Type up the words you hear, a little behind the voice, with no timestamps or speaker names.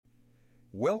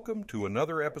Welcome to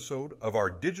another episode of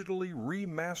our digitally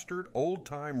remastered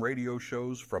old-time radio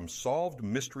shows from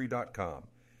SolvedMystery.com.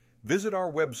 Visit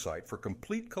our website for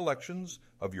complete collections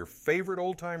of your favorite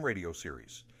old-time radio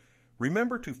series.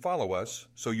 Remember to follow us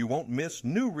so you won't miss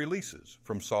new releases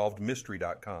from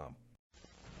SolvedMystery.com.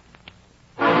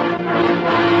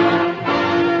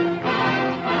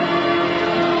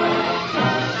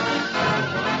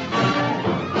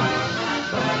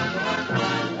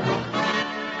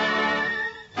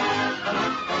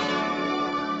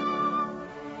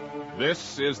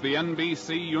 This is the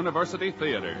NBC University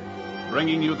Theater,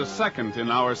 bringing you the second in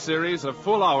our series of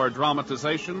full-hour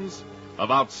dramatizations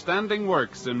of outstanding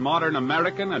works in modern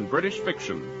American and British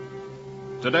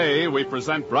fiction. Today, we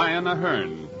present Brian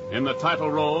Aherne in the title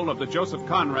role of the Joseph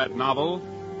Conrad novel,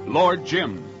 Lord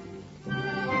Jim.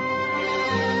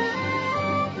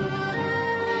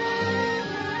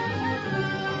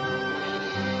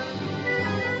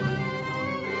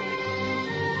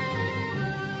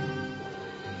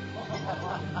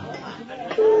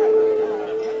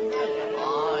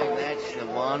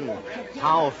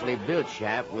 Powerfully built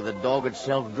chap with a dogged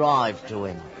self-drive to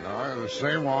him. The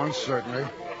same one, certainly.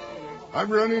 I've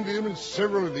run into him in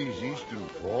several of these eastern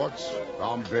ports.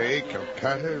 Bombay,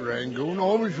 Calcutta, Rangoon,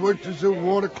 always worked as a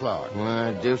water clerk.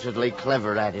 Deucedly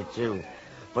clever at it, too.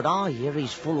 But I hear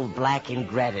he's full of black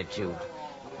ingratitude.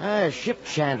 A ship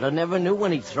chandler never knew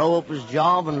when he'd throw up his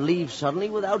job and leave suddenly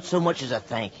without so much as a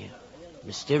thank you.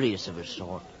 Mysterious of his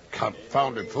sort.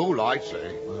 Confounded fool, I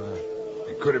say.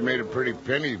 He could have made a pretty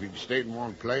penny if he'd stayed in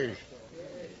one place.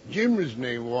 Jim, his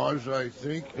name was, I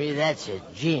think. That's it,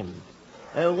 Jim.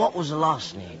 What was the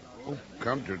last name? Oh,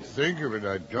 come to think of it,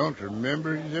 I don't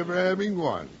remember his ever having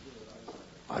one.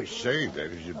 I say,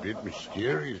 that is a bit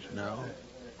mysterious now.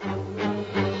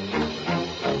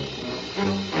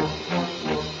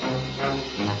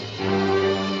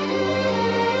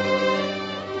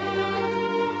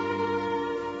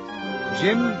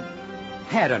 Jim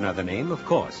had another name, of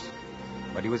course,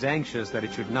 but he was anxious that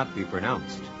it should not be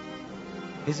pronounced.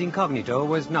 His incognito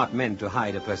was not meant to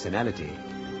hide a personality,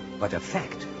 but a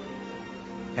fact.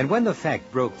 And when the fact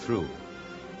broke through,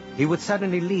 he would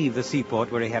suddenly leave the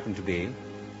seaport where he happened to be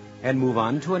and move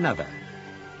on to another,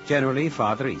 generally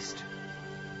farther east.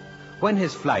 When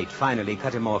his flight finally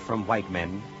cut him off from white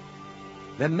men,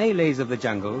 the Malays of the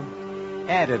jungle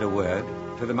added a word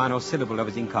to the monosyllable of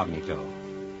his incognito.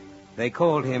 They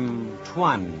called him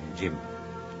Tuan Jim.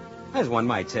 As one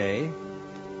might say,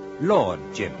 Lord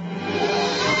Jim.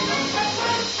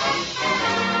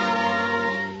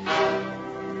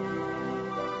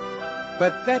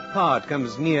 But that part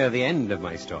comes near the end of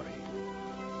my story.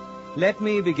 Let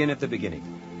me begin at the beginning.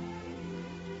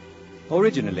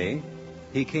 Originally,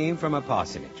 he came from a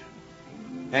parsonage.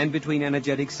 And between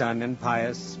energetic son and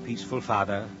pious, peaceful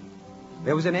father,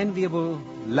 there was an enviable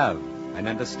love and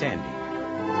understanding.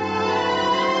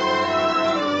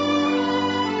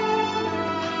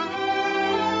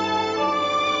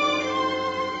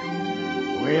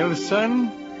 Well,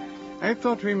 son, I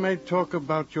thought we might talk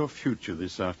about your future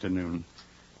this afternoon.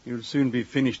 You'll soon be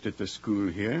finished at the school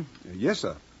here. Yes,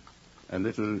 sir. A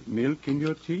little milk in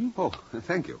your tea? Oh,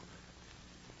 thank you.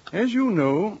 As you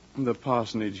know, the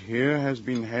parsonage here has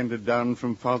been handed down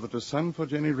from father to son for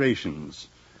generations.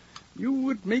 You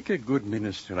would make a good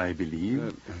minister, I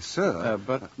believe. Sir.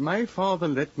 But my father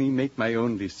let me make my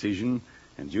own decision,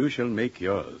 and you shall make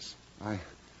yours.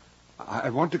 I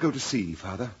want to go to sea,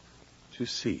 Father. To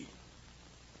sea.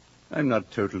 I'm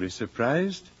not totally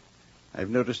surprised. I've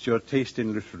noticed your taste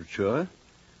in literature.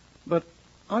 But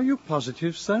are you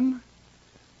positive, son?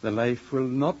 The life will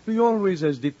not be always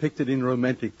as depicted in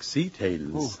romantic sea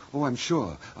tales. Oh, I'm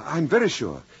sure. I'm very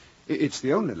sure. It's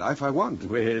the only life I want.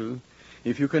 Well,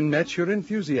 if you can match your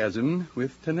enthusiasm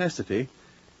with tenacity,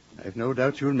 I've no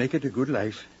doubt you'll make it a good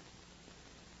life.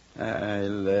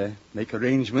 I'll make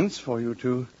arrangements for you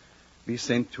to be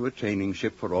sent to a training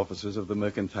ship for officers of the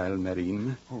Mercantile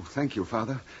Marine. Oh, thank you,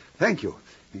 Father. Thank you.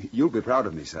 You'll be proud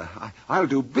of me, sir. I'll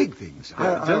do big things.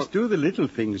 Just do the little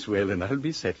things well, and I'll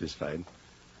be satisfied.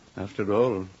 After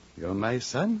all, you're my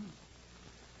son.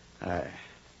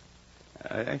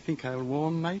 I think I'll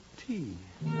warm my tea.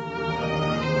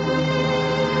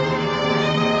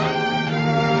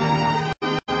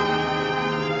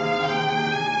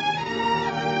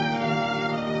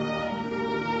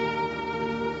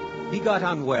 He got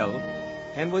on well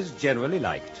and was generally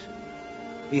liked.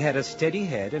 He had a steady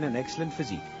head and an excellent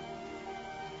physique.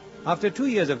 After 2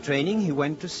 years of training, he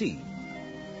went to sea.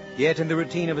 Yet in the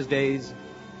routine of his days,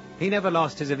 he never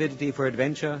lost his avidity for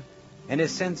adventure and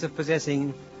his sense of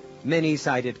possessing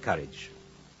many-sided courage.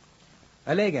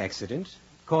 A leg accident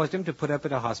caused him to put up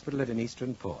at a hospital at an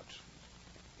eastern port.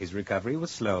 His recovery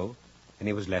was slow, and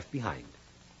he was left behind.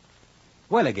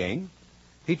 Well again,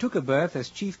 he took a berth as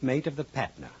chief mate of the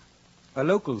Patna, a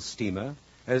local steamer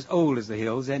as old as the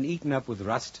hills and eaten up with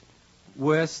rust,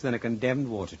 worse than a condemned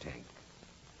water tank.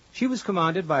 She was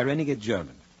commanded by a renegade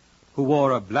German, who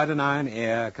wore a blood-and-iron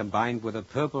air combined with a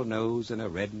purple nose and a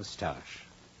red moustache.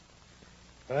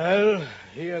 Well,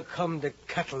 here come the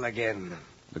cattle again.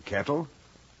 The cattle?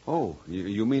 Oh,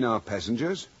 you mean our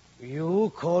passengers?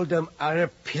 You call them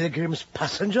Arab pilgrims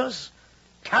passengers?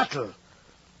 Cattle,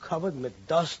 covered with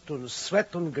dust and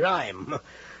sweat and grime.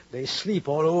 They sleep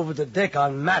all over the deck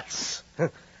on mats.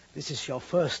 This is your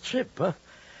first trip, huh?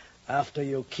 After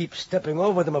you keep stepping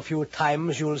over them a few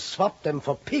times, you'll swap them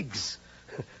for pigs.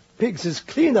 Pigs is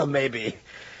cleaner, maybe.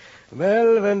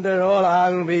 Well, when they're all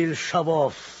on, we'll shove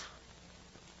off.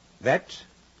 That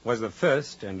was the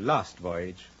first and last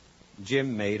voyage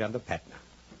Jim made on the Patna.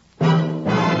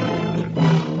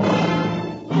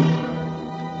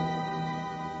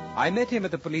 I met him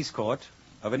at the police court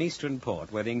of an eastern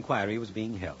port where the inquiry was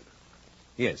being held.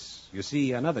 Yes, you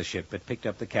see, another ship had picked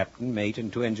up the captain, mate,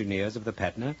 and 2 engineers of the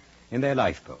Patna in their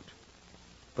lifeboat.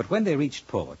 But when they reached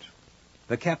port,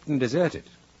 the captain deserted,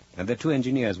 and the 2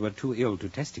 engineers were too ill to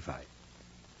testify.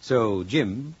 So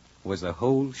Jim was the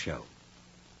whole show.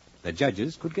 The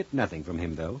judges could get nothing from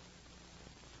him, though.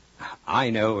 I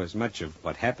know as much of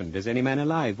what happened as any man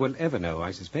alive will ever know,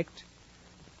 I suspect.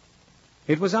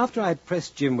 It was after I'd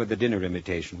pressed Jim with the dinner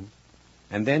invitation,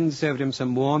 and then served him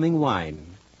some warming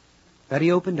wine, that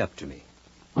he opened up to me.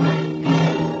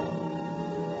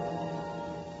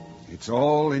 It's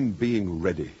all in being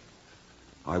ready.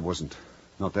 I wasn't.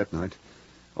 Not that night.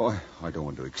 Oh, I don't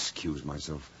want to excuse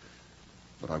myself.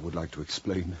 But I would like to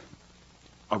explain.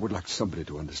 I would like somebody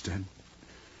to understand.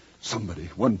 Somebody.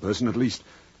 One person at least.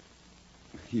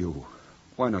 You.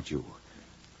 Why not you?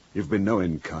 You've been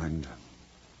knowing kind.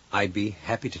 I'd be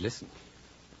happy to listen.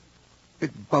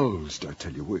 It bulged, I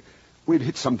tell you. We'd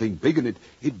hit something big, and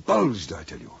it bulged, I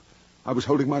tell you. I was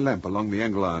holding my lamp along the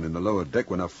angle iron in the lower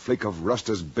deck when a flake of rust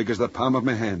as big as the palm of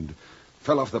my hand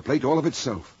fell off the plate all of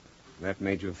itself. That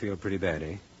made you feel pretty bad,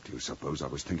 eh? Do you suppose I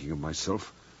was thinking of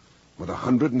myself? With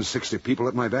 160 people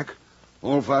at my back,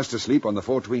 all fast asleep on the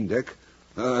fore-tween deck,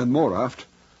 and more aft,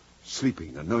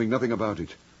 sleeping and knowing nothing about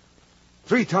it.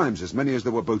 3 times as many as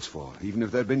there were boats for, even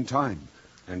if there'd been time.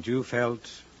 And you felt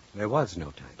there was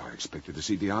no time? I expected to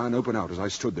see the iron open out as I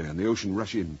stood there and the ocean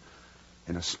rush in.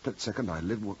 In a split second, I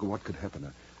lived what could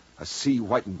happen. A sea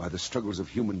whitened by the struggles of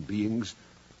human beings,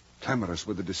 clamorous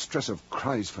with the distress of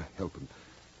cries for help.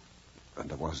 And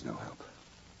there was no help.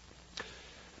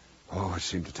 Oh, it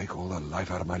seemed to take all the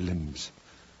life out of my limbs.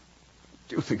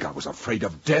 Do you think I was afraid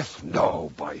of death?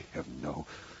 No, by heaven, no.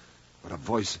 But a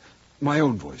voice, my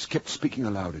own voice, kept speaking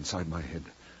aloud inside my head.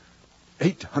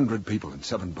 800 people and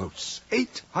 7 boats.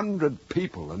 800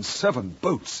 people and 7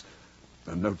 boats.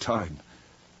 And no time.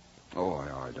 Oh,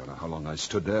 I don't know how long I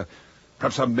stood there.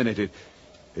 Perhaps a minute.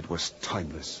 It was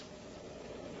timeless.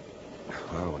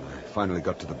 Well, when I finally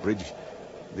got to the bridge,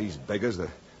 these beggars, the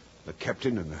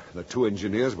captain and the 2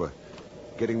 engineers, were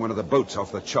getting one of the boats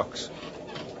off the chocks.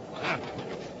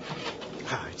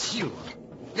 Ah, it's you.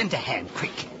 Lend a hand,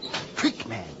 quick. Quick,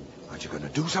 man. Aren't you going to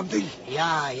do something?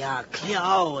 Yeah, clear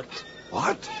out.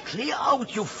 What? Clear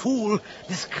out, you fool.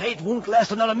 This crate won't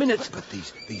last another minute. But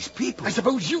these people... I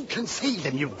suppose you can save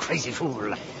them, you crazy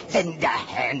fool. Lend a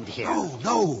hand here.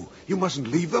 No. You mustn't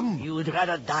leave them. You'd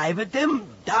rather die with them?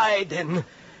 Die, then.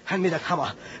 Hand me that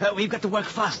hammer. We've got to work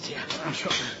fast here.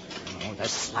 Oh, the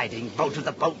sliding boat of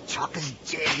the boat chock is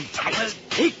jammed tight. Well,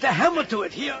 take the hammer to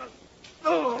it here.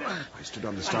 Oh. I stood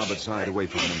on the starboard side away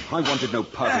from them. I wanted no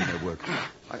part in their work.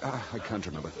 I can't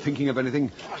remember thinking of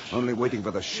anything, only waiting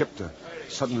for the ship to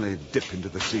suddenly dip into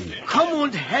the sea. Come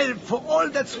and help, for all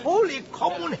that's holy.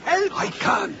 Come and help. I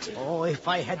can't. Oh, if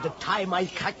I had the time,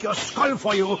 I'd crack your skull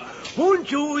for you.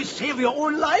 Won't you save your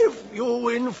own life, you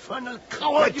infernal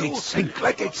coward?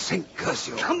 Let it sink, curse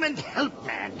you. Come and help,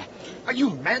 man. Are you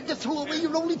mad to throw away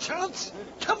your only chance?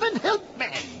 Come and help,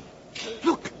 man.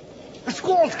 Look, the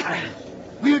squall's coming.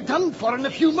 We're done for in a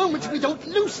few moments if we don't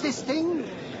loose this thing.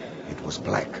 It was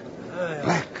black.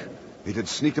 Black. It had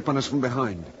sneaked upon us from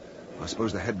behind. I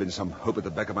suppose there had been some hope at the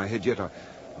back of my head yet.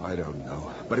 I don't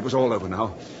know. But it was all over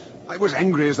now. I was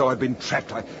angry as though I'd been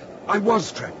trapped. I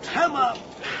was trapped. Hammer!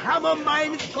 Hammer,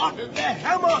 mein Gott, the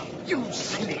hammer! You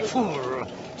silly fool.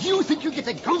 Do you think you get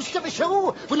the ghost of a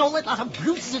show when all that lot of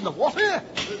brutes is in the water?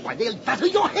 Why, they'll batter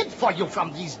your head for you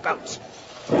from these boats.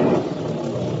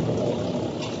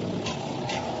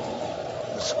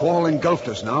 The squall engulfed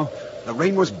us now. The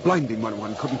rain was blinding when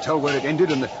one couldn't tell where it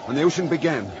ended and the ocean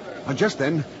began. And just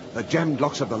then, the jammed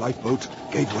locks of the lifeboat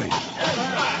gave way.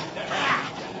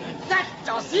 That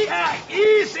does it.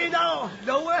 Easy now.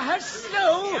 Lower her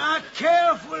slow.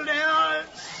 Careful there.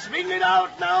 Swing it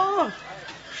out now.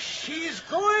 She's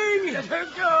going. Let her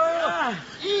go.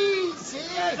 Easy.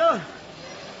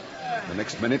 The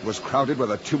next minute was crowded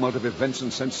with a tumult of events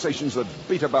and sensations that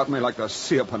beat about me like the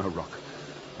sea upon a rock.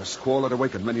 A squall had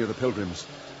awakened many of the pilgrims.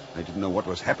 They didn't know what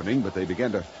was happening, but they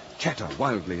began to chatter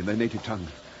wildly in their native tongue.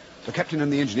 The captain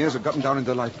and the engineers had gotten down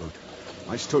into the lifeboat.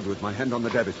 I stood with my hand on the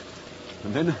davit.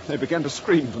 And then they began to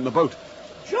scream from the boat.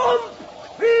 Jump!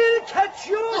 We'll catch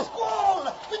you! The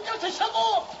squall! We've got to shove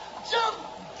off! Jump!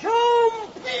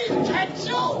 Jump! We'll catch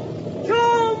you!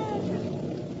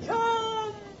 Jump!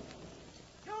 Jump!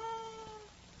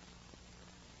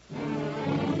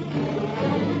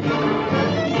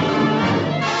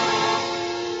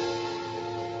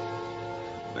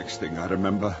 Next thing I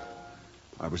remember,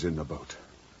 I was in the boat.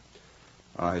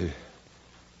 I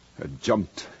had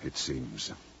jumped, it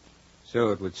seems. So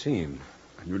it would seem.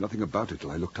 I knew nothing about it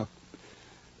till I looked up.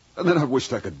 And then I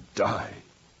wished I could die.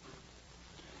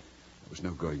 There was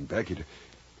no going back. It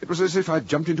was as if I'd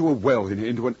jumped into a well,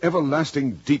 into an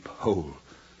everlasting deep hole.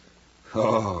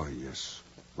 Oh, yes.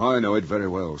 I know it very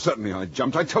well. Certainly I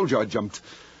jumped. I told you I jumped.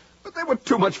 But they were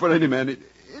too much for any man.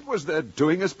 It was their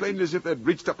doing, as plain as if they'd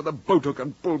reached up with a boat hook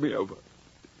and pulled me over.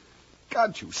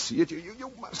 Can't you see it?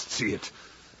 You must see it.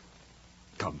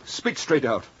 Come, speak straight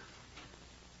out.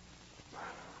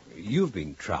 You've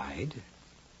been tried.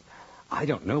 I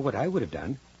don't know what I would have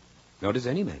done. Nor does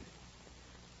any man.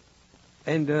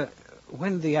 And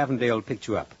when the Avondale picked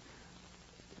you up,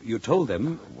 you told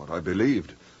them... What I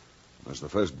believed. As the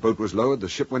first boat was lowered, the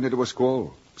ship went into a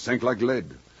squall. Sank like lead.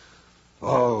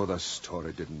 Oh, the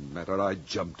story didn't matter. I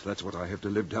jumped. That's what I have to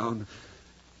live down.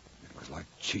 It was like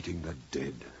cheating the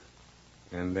dead.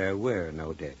 And there were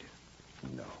no dead.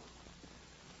 No.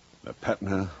 The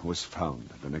Patna was found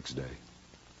the next day.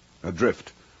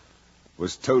 Adrift.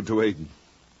 Was towed to Aden.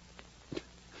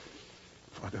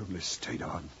 If I'd only stayed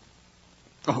on.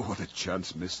 Oh, what a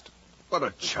chance missed. What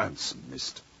a chance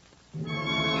missed.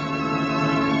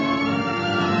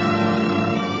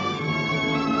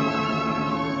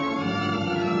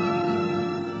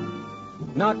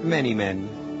 Not many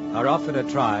men are offered a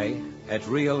try at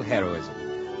real heroism.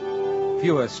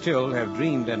 Fewer still have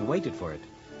dreamed and waited for it,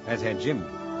 as had Jim.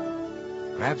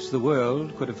 Perhaps the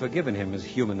world could have forgiven him his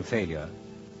human failure,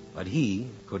 but he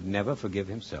could never forgive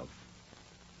himself.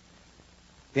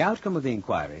 The outcome of the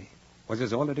inquiry was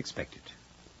as all had expected.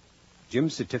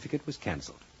 Jim's certificate was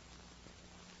cancelled.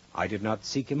 I did not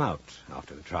seek him out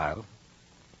after the trial,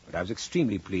 but I was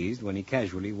extremely pleased when he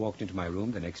casually walked into my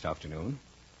room the next afternoon.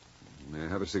 May I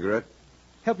have a cigarette?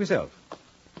 Help yourself.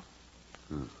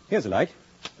 Here's a light.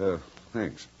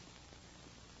 Thanks.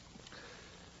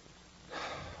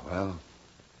 Well,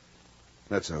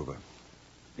 that's over.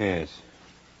 Yes.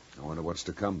 I wonder what's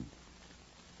to come.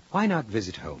 Why not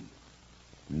visit home?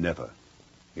 Never.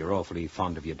 You're awfully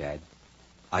fond of your dad.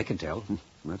 I can tell.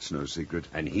 That's no secret.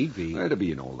 And he'd be... It'd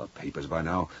be in all the papers by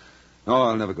now. Oh,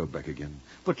 I'll never go back again.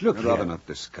 But look I'd here. rather not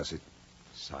discuss it.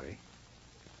 Sorry.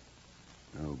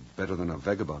 No better than a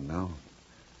vagabond now.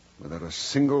 Without a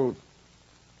single...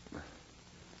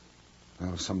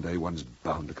 Well, someday one's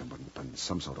bound to come upon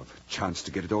some sort of chance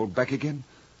to get it all back again.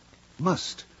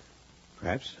 Must.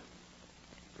 Perhaps.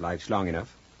 Life's long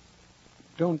enough.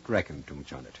 Don't reckon too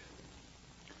much on it.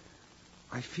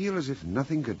 I feel as if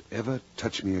nothing could ever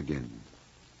touch me again.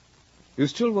 You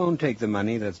still won't take the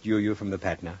money that's due you from the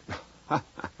Patna?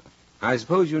 I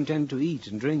suppose you intend to eat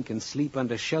and drink and sleep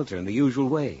under shelter in the usual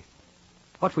way.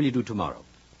 What will you do tomorrow?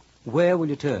 Where will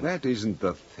you turn? That isn't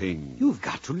the thing. You've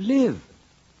got to live.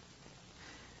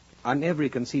 On every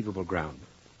conceivable ground,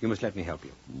 you must let me help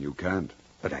you. You can't.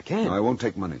 But I can. No, I won't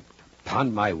take money.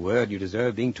 Upon my word, you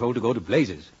deserve being told to go to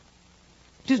blazes.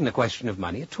 It isn't a question of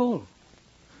money at all.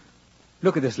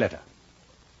 Look at this letter.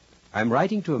 I'm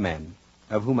writing to a man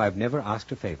of whom I've never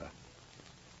asked a favor.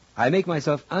 I make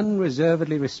myself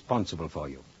unreservedly responsible for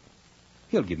you.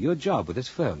 He'll give you a job with his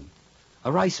firm.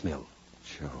 A rice mill.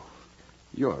 Joe,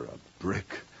 you're a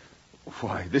brick.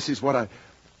 Why, this is what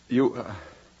You,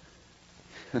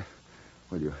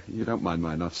 well, you don't mind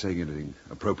my not saying anything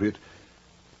appropriate?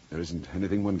 There isn't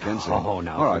anything one can say. Oh,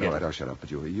 no. All right, I'll shut up.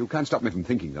 But you can't stop me from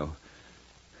thinking, though.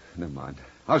 Never mind.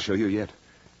 I'll show you yet.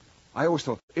 I always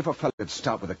thought if a fellow could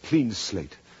start with a clean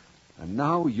slate. And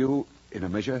now you, in a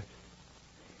measure...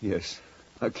 Yes,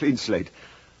 a clean slate.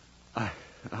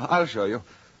 I'll show you.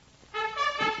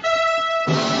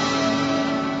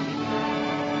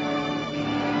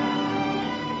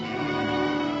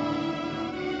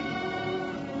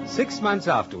 6 months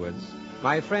afterwards,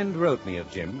 my friend wrote me of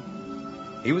Jim.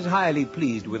 He was highly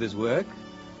pleased with his work,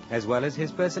 as well as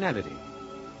his personality.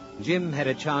 Jim had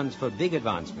a chance for big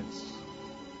advancements.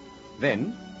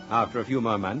 Then, after a few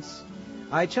more months,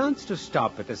 I chanced to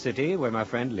stop at the city where my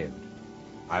friend lived.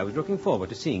 I was looking forward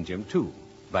to seeing Jim, too,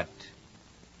 but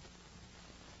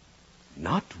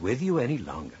not with you any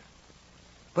longer.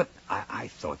 But I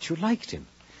thought you liked him.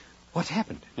 What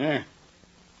happened?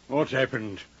 What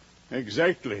happened?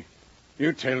 Exactly.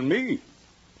 You tell me.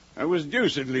 I was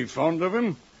deucedly fond of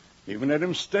him. Even had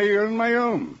him stay here in my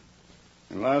home.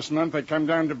 And last month I came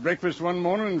down to breakfast one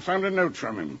morning and found a note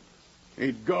from him.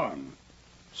 He'd gone.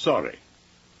 Sorry.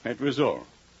 That was all.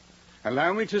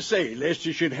 Allow me to say, lest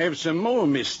you should have some more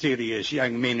mysterious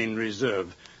young men in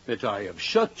reserve, that I have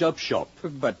shut up shop.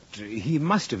 But he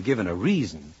must have given a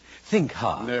reason. Think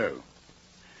hard.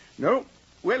 No.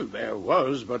 Well, there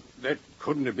was, but that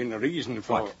couldn't have been a reason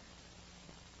for...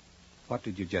 What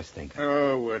did you just think of?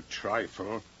 Oh, a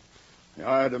trifle. I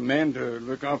hired a man to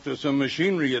look after some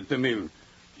machinery at the mill.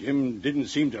 Jim didn't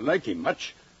seem to like him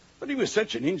much, but he was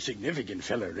such an insignificant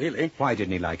fellow, really. Why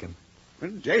didn't he like him?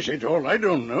 Well, dash it all, I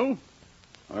don't know.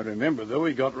 I remember, though,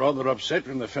 he got rather upset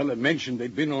when the fellow mentioned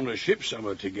they'd been on a ship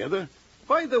somewhere together.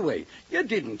 By the way, you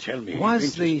didn't tell me...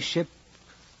 Was the ship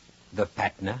the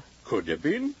Patna? Could have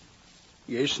been.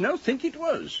 Yes, now think it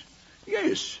was.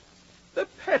 Yes, the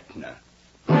Patna.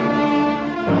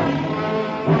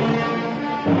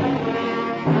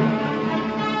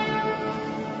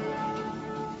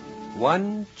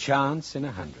 One chance in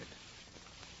 100.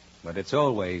 But it's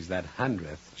always that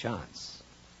 100th chance.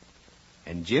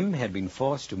 And Jim had been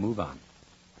forced to move on.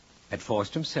 Had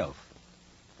forced himself.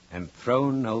 And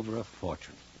thrown over a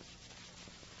fortune.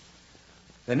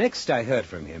 The next I heard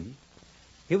from him,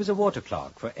 he was a water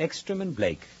clerk for Ekstrom and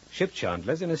Blake, ship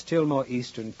chandlers in a still more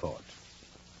eastern port.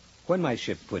 When my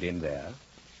ship put in there,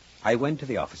 I went to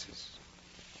the offices.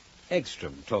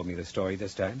 Ekstrom told me the story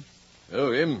this time.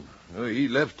 Oh, him? Oh, he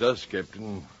left us,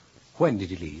 Captain. When did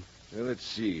he leave? Well, let's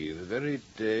see. The very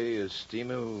day a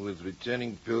steamer with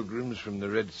returning pilgrims from the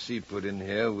Red Sea put in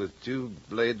here with 2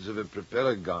 blades of a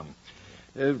propeller gone.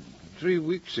 3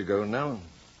 weeks ago now.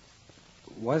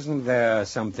 Wasn't there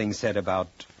something said about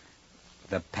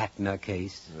the Patna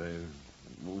case?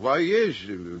 Why, yes.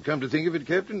 Come to think of it,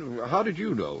 Captain, how did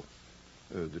you know?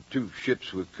 The 2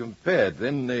 ships were compared.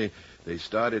 Then they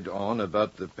started on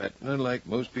about the Patna like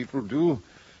most people do.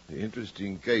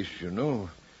 Interesting case, you know.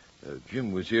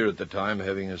 Jim was here at the time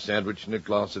having a sandwich and a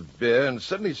glass of beer, and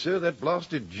suddenly, sir, that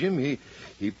blasted Jim,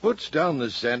 he puts down the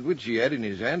sandwich he had in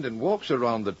his hand and walks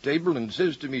around the table and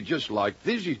says to me just like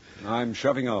this. I'm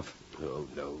shoving off. Oh,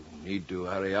 no need to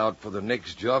hurry out for the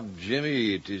next job,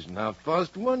 Jimmy. It isn't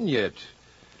 1:30 yet.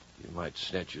 You might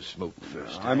snatch a smoke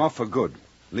first. I'm off for good.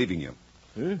 Leaving you.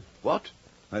 Huh? What?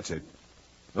 That's it.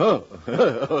 Oh,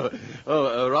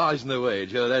 rising the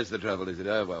wage. Oh, that's the trouble, is it?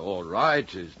 Oh, well, all right.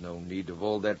 There's no need of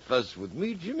all that fuss with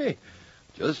me, Jimmy.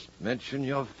 Just mention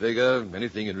your figure,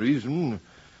 anything in reason.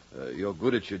 You're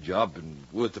good at your job and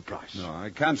worth the price. No, I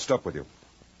can't stop with you.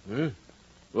 Huh?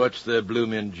 What's the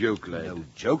bloomin' joke, lad? No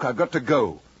joke. I've got to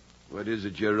go. What is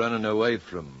it you're running away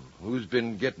from? Who's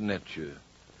been getting at you?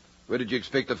 Where did you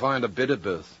expect to find a better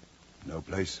berth? No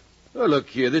place. Oh, look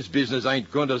here, this business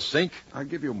ain't going to sink. I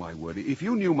give you my word. If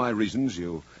you knew my reasons,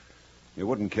 you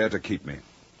wouldn't care to keep me.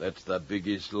 That's the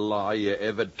biggest lie you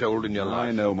ever told in your life.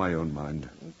 I know my own mind.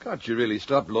 Can't you really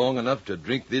stop long enough to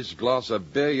drink this glass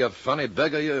of beer, you funny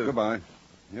beggar, you? Goodbye.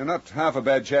 You're not half a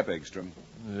bad chap, Ekstrom.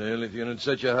 Well, if you're in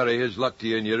such a hurry, here's luck to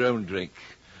you in your own drink.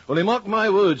 Only mark my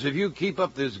words, if you keep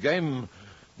up this game,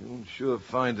 you'll sure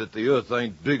find that the earth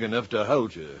ain't big enough to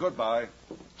hold you. Goodbye.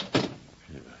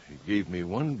 He gave me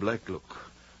one black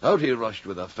look. Out he rushed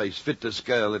with a face fit to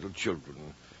scare little children.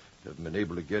 Haven't been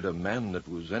able to get a man that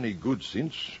was any good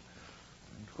since.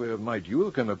 And where might you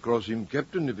have come across him,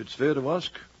 Captain, if it's fair to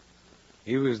ask?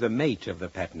 He was the mate of the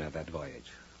Patna that voyage.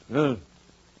 Huh?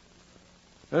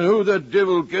 And who the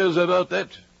devil cares about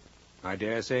that? I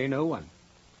dare say no one.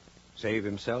 Save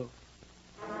himself.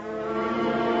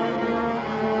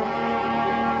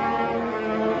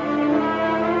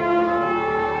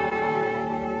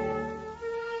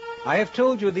 I have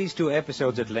told you these 2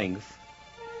 episodes at length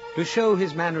to show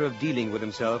his manner of dealing with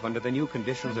himself under the new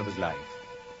conditions of his life.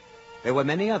 There were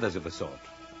many others of the sort,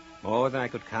 more than I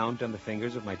could count on the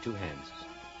fingers of my 2 hands.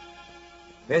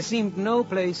 There seemed no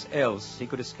place else he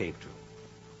could escape to.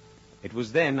 It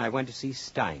was then I went to see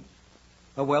Stein,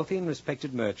 a wealthy and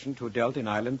respected merchant who dealt in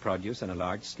island produce on a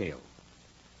large scale.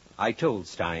 I told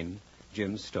Stein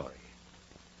Jim's story.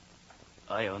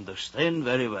 I understand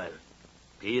very well.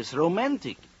 He is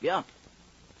romantic, yeah.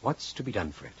 What's to be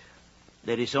done for it?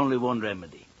 There is only one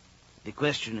remedy. The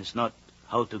question is not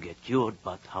how to get cured,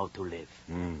 but how to live.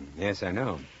 Yes, I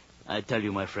know. I tell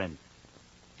you, my friend,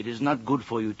 it is not good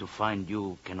for you to find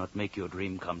you cannot make your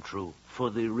dream come true for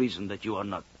the reason that you are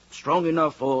not strong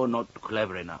enough or not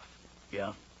clever enough.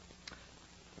 Yeah?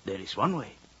 There is one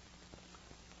way.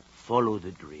 Follow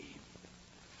the dream.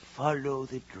 Follow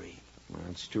the dream. Well,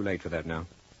 it's too late for that now.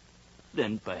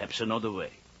 Then perhaps another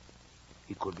way.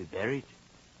 He could be buried.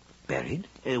 Buried?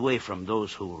 Away from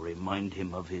those who remind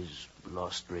him of his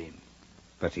lost dream.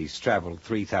 But he's traveled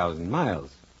 3,000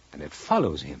 miles, and it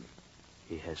follows him.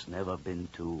 He has never been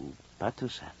to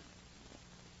Patusan.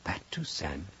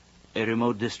 Patusan? A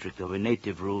remote district of a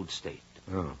native-ruled state.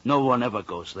 Oh. No one ever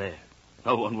goes there.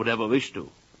 No one would ever wish to.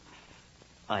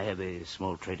 I have a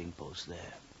small trading post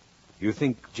there. You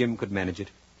think Jim could manage it?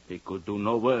 He could do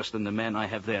no worse than the man I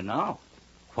have there now.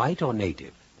 White or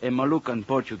native? A Moluccan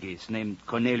Portuguese named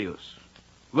Cornelius.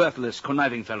 Worthless,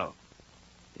 conniving fellow.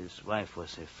 His wife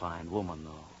was a fine woman,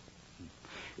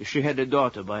 though. She had a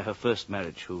daughter by her first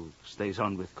marriage who stays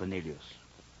on with Cornelius.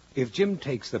 If Jim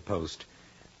takes the post,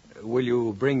 will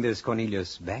you bring this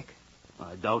Cornelius back?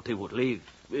 I doubt he would leave.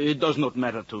 It does not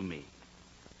matter to me.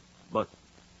 But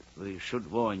we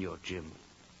should warn you, Jim.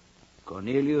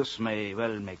 Cornelius may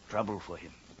well make trouble for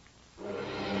him.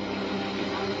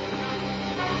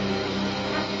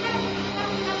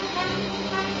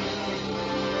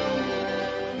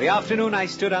 The afternoon I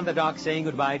stood on the dock saying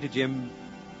goodbye to Jim.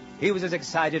 He was as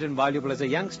excited and voluble as a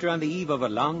youngster on the eve of a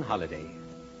long holiday.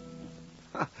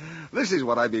 This is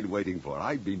what I've been waiting for.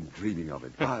 I've been dreaming of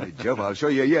it. By Jove, I'll show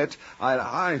you yet.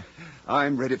 I'm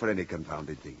ready for any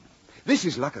confounded thing. This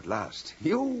is luck at last.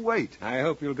 You wait. I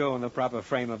hope you'll go in the proper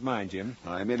frame of mind, Jim.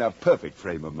 I'm in a perfect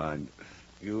frame of mind.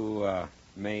 You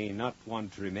may not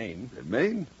want to remain.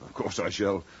 Remain? Of course I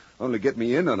shall. Only get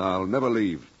me in and I'll never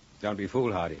leave. Don't be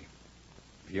foolhardy.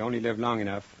 If you only live long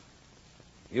enough,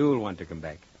 you'll want to come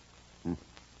back.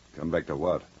 Come back to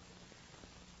what?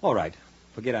 All right.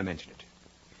 Forget I mentioned it.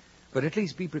 But at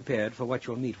least be prepared for what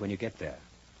you'll meet when you get there.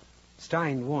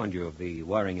 Stein warned you of the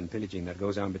worrying and pillaging that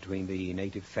goes on between the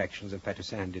native factions of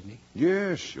Patusan, didn't he?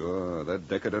 Yes, sure. That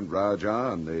decadent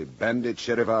Raja and the bandit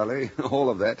Sheriff Ali. All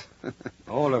of that.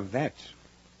 All of that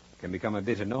can become a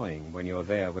bit annoying when you're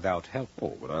there without help.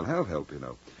 Oh, but I'll have help, you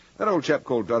know. That old chap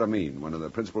called Doramin, one of the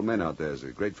principal men out there, is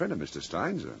a great friend of Mr.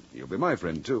 Stein's. He'll be my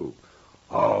friend, too.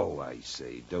 Oh, I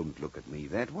say, don't look at me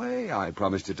that way. I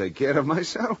promise to take care of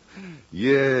myself.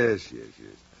 Yes.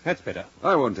 That's better.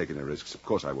 I won't take any risks. Of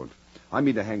course I won't. I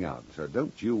mean to hang out, so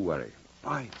don't you worry.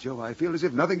 By Jove, I feel as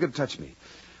if nothing could touch me.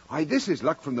 Why, this is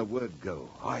luck from the word go.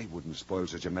 I wouldn't spoil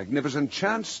such a magnificent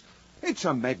chance. It's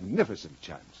a magnificent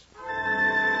chance.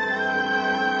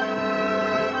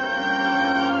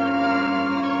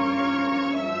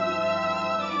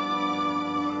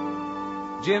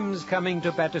 Jim's coming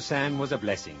to Patusan was a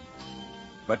blessing.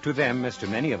 But to them, as to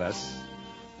many of us,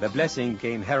 the blessing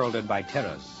came heralded by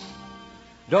terrors.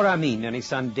 Doramin and his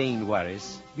son Dane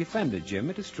Waris befriended Jim,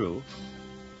 it is true,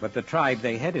 but the tribe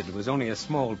they headed was only a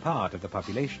small part of the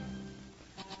population.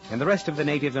 And the rest of the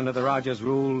natives under the Raja's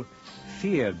rule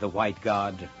feared the white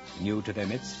god new to their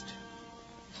midst.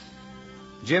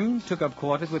 Jim took up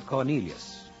quarters with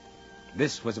Cornelius.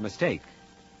 This was a mistake,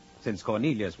 since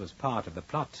Cornelius was part of the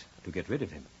plot to get rid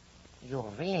of him. You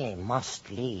really must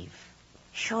leave.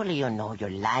 Surely you know your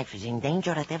life is in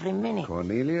danger at every minute.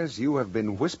 Cornelius, you have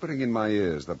been whispering in my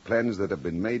ears the plans that have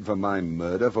been made for my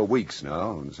murder for weeks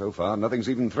now, and so far nothing's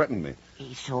even threatened me.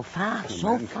 So far. A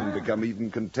man can become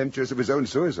even contemptuous of his own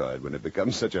suicide when it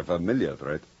becomes such a familiar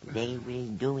threat. They will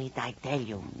do it, I tell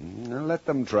you. Now, let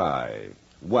them try.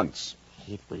 Once.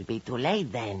 It will be too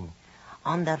late then.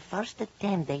 On their first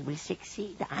attempt, they will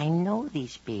succeed. I know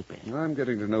these people. I'm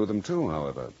getting to know them too,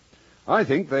 however. I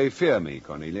think they fear me,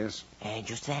 Cornelius.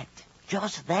 Just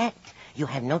that. You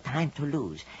have no time to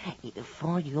lose.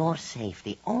 For your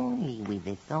safety, only with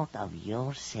the thought of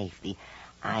your safety,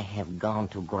 I have gone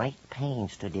to great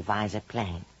pains to devise a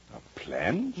plan. A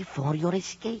plan? For your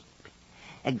escape.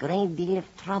 A great deal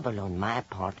of trouble on my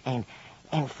part, and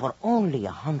for only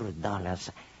 $100.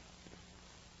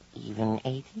 Even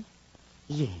 80?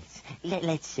 Yes,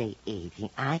 let's say 80.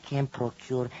 I can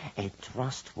procure a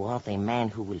trustworthy man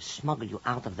who will smuggle you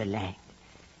out of the land.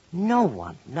 No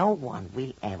one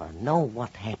will ever know what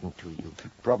happened to you.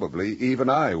 Probably even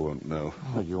I won't know.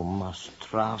 Oh, you must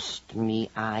trust me.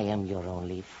 I am your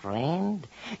only friend.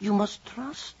 You must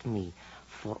trust me.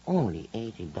 For only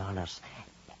 $80,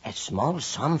 A small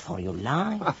sum for your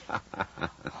life.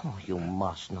 Oh, you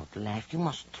must not laugh. You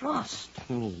must trust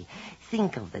me.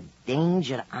 Think of the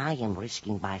danger I am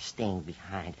risking by staying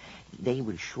behind. They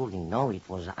will surely know it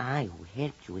was I who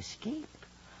helped you escape.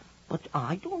 But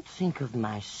I don't think of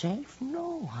myself,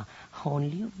 no.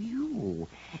 Only of you.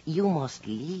 You must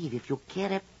leave if you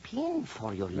care a pin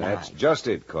for your life. That's just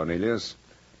it, Cornelius.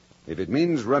 If it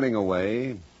means running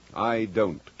away, I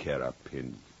don't care a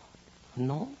pin.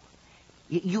 No?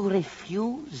 You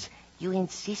refuse? You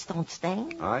insist on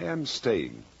staying? I am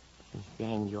staying.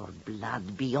 Then your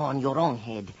blood be on your own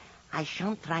head. I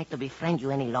shan't try to befriend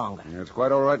you any longer. It's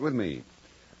quite all right with me.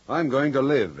 I'm going to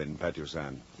live in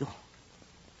Patusan.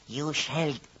 You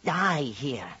shall die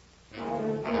here.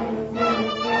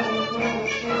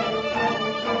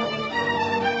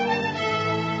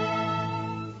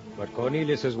 But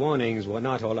Cornelius's warnings were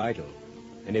not all idle,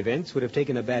 and events would have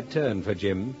taken a bad turn for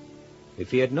Jim if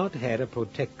he had not had a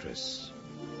protectress,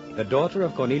 the daughter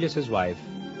of Cornelius's wife,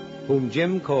 whom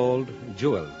Jim called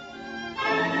Jewel.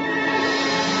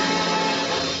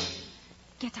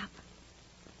 Get up.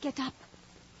 Get up.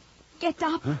 Get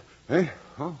up. Huh? Eh?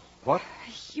 Oh, what?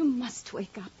 You must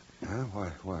wake up. Why?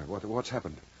 What's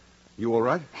happened? You all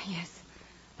right? Yes,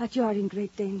 but you are in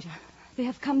great danger. They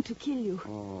have come to kill you.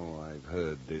 Oh, I've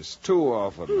heard this too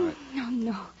often.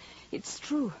 No. It's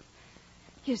true.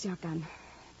 Here's your gun.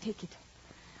 Take it.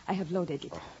 I have loaded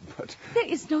it. Oh, but... There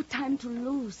is no time to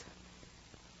lose.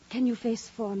 Can you face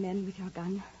 4 men with your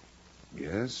gun?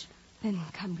 Yes. Then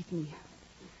come with me.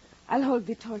 I'll hold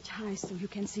the torch high so you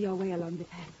can see your way along the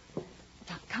path.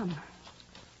 Now, come.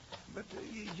 But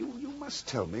you must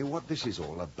tell me what this is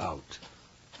all about.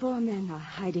 4 men are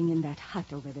hiding in that hut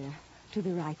over there, to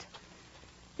the right.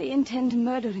 They intend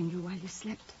murdering you while you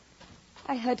slept.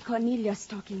 I heard Cornelius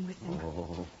talking with them.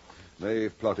 Oh,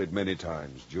 they've plotted many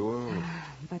times, Jewel.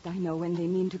 But I know when they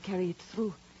mean to carry it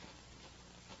through.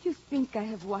 You think I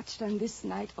have watched them this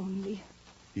night only?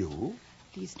 You?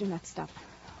 Please do not stop.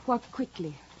 Walk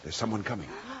quickly. There's someone coming.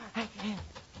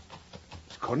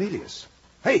 It's Cornelius.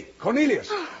 Hey,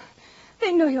 Cornelius!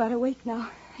 They know you are awake now.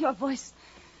 Your voice.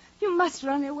 You must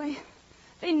run away.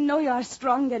 They know you are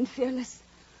strong and fearless.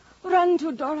 Run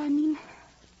to Doramin.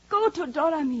 Go to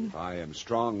Doramin. I am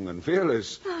strong and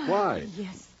fearless. Why?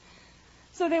 Yes.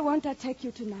 So they won't attack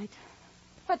you tonight.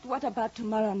 But what about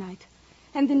tomorrow night?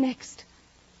 And the next?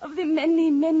 Of the many,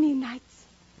 many nights?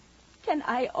 Can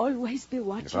I always be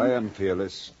watching? If I am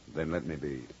fearless, then let me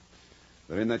be.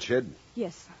 They're in that shed?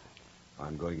 Yes.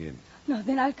 I'm going in. No,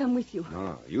 then I'll come with you.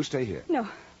 No, you stay here. No.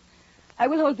 I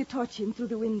will hold the torch in through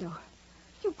the window.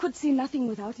 You could see nothing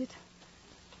without it.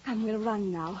 And we'll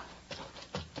run now.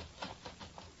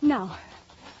 Now,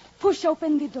 push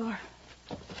open the door.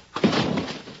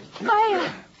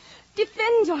 Fire!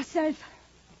 Defend yourself.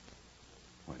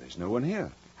 Why, there's no one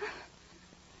here.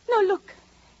 No, look.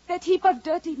 That heap of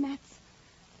dirty mats.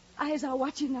 Eyes are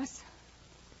watching us.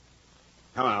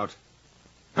 Come out.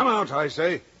 Come out, I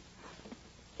say.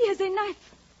 Here's a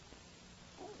knife.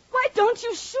 Why don't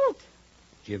you shoot?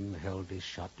 Jim held his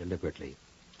shot deliberately.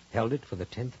 Held it for the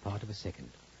 10th part of a second,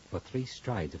 for 3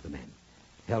 strides of the man.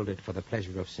 Held it for the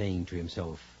pleasure of saying to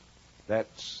himself,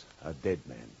 "That's a dead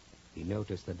man." He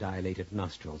noticed the dilated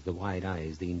nostrils, the wide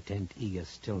eyes, the intent, eager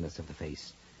stillness of the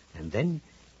face. And then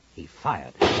he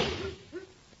fired.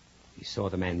 He saw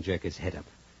the man jerk his head up,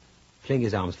 fling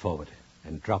his arms forward,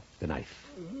 and drop the knife.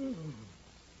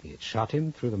 He had shot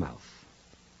him through the mouth.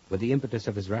 With the impetus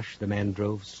of his rush, the man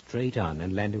drove straight on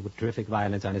and landed with terrific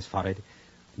violence on his forehead,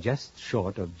 just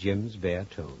short of Jim's bare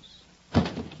toes.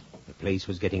 The place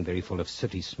was getting very full of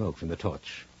sooty smoke from the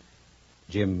torch.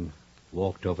 Jim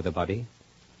walked over the body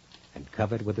and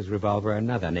covered with his revolver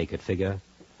another naked figure,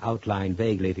 outlined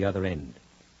vaguely at the other end.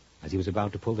 As he was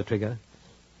about to pull the trigger,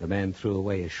 the man threw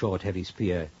away his short, heavy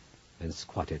spear and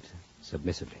squatted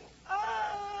submissively.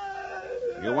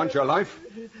 You want your life?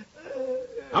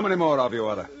 How many more of you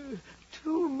are there?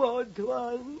 2 more,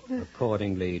 Tuan.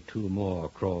 Accordingly, 2 more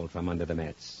crawled from under the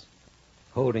mats,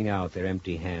 holding out their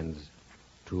empty hands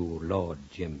to Lord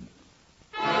Jim.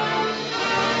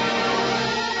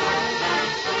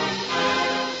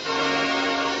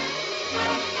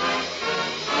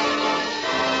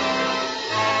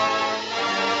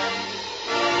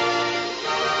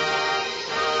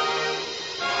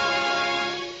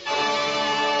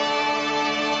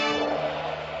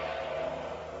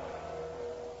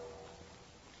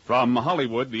 From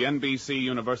Hollywood, the NBC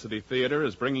University Theater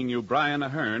is bringing you Brian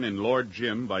Aherne in Lord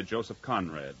Jim by Joseph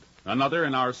Conrad, another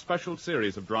in our special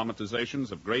series of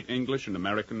dramatizations of great English and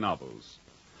American novels.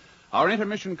 Our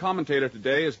intermission commentator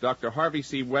today is Dr. Harvey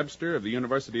C. Webster of the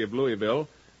University of Louisville,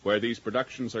 where these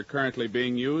productions are currently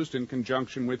being used in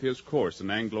conjunction with his course in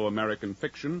Anglo-American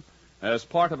fiction as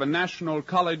part of a national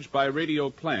college by radio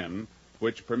plan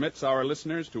which permits our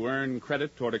listeners to earn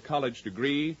credit toward a college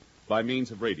degree by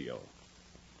means of radio.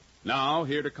 Now,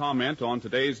 here to comment on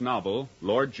today's novel,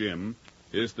 Lord Jim,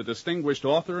 is the distinguished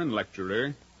author and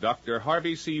lecturer, Dr.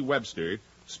 Harvey C. Webster,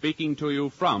 speaking to you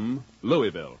from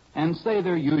Louisville. And say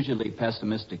they're usually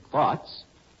pessimistic thoughts.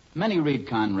 Many read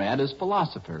Conrad as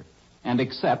philosopher and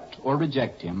accept or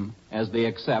reject him as they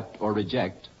accept or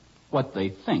reject what they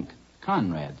think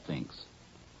Conrad thinks.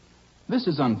 This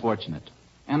is unfortunate.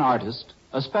 An artist,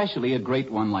 especially a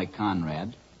great one like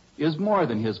Conrad, is more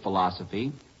than his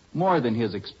philosophy, more than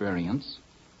his experience,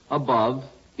 above,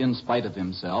 in spite of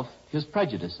himself, his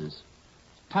prejudices.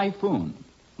 Typhoon,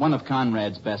 one of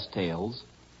Conrad's best tales,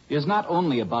 is not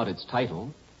only about its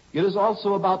title, it is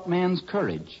also about man's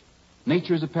courage,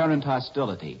 nature's apparent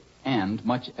hostility, and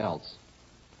much else.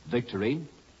 Victory,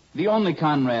 the only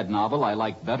Conrad novel I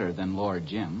like better than Lord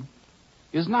Jim,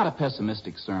 is not a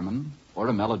pessimistic sermon or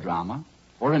a melodrama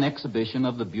or an exhibition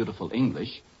of the beautiful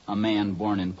English a man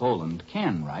born in Poland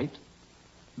can write.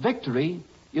 Victory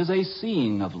is a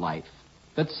seeing of life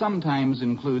that sometimes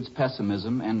includes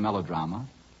pessimism and melodrama,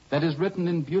 that is written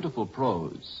in beautiful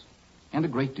prose, and a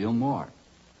great deal more.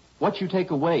 What you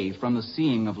take away from the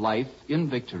seeing of life in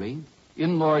Victory,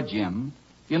 in Lord Jim,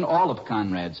 in all of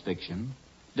Conrad's fiction,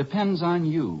 depends on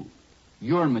you,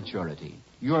 your maturity,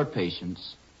 your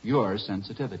patience, your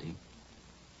sensitivity.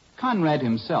 Conrad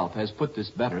himself has put this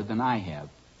better than I have.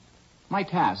 My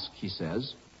task, he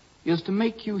says, is to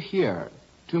make you hear,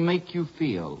 to make you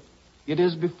feel. It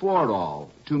is before all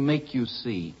to make you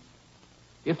see.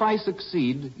 If I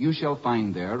succeed, you shall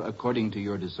find there, according to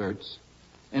your deserts,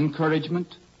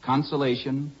 encouragement,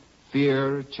 consolation,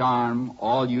 fear, charm,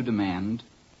 all you demand,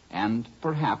 and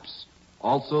perhaps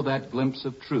also that glimpse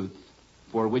of truth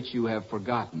for which you have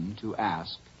forgotten to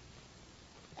ask.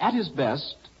 At his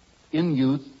best, in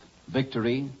youth,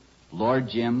 Victory, Lord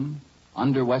Jim,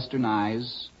 Under Western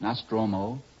Eyes,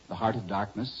 Nostromo, The Heart of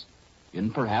Darkness,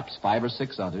 in perhaps 5 or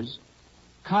 6 others,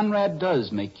 Conrad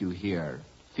does make you hear,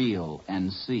 feel,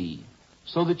 and see,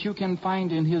 so that you can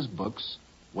find in his books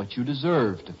what you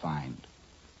deserve to find.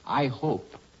 I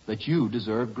hope that you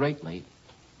deserve greatly,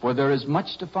 for there is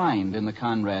much to find in the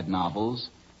Conrad novels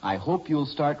I hope you'll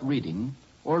start reading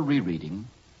or rereading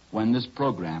when this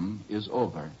program is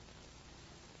over.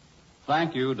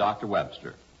 Thank you, Dr.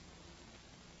 Webster.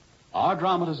 Our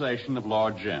dramatization of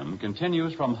Lord Jim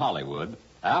continues from Hollywood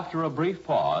after a brief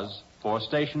pause for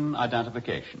station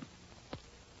identification.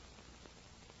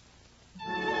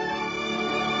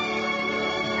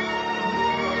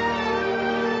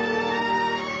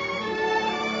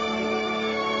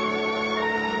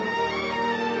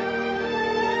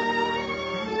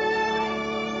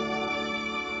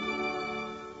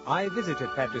 I visited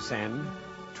Patusan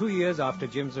 2 years after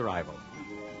Jim's arrival.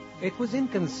 It was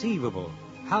inconceivable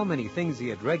how many things he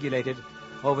had regulated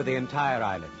over the entire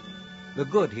island, the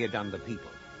good he had done the people.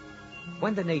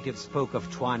 When the natives spoke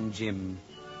of Tuan Jim,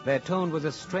 their tone was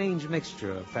a strange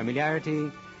mixture of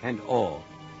familiarity and awe.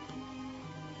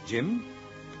 Jim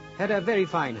had a very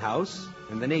fine house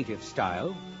in the native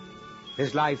style.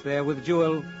 His life there with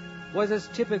Jewel was as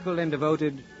typical and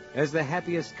devoted as the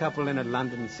happiest couple in a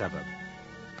London suburb.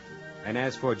 And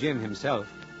as for Jim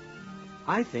himself,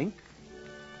 I think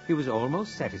he was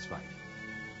almost satisfied.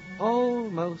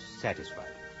 Almost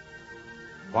satisfied.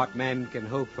 What man can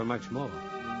hope for much more?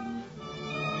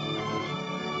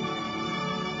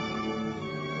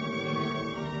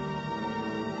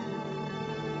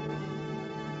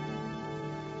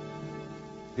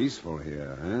 Peaceful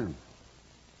here, huh?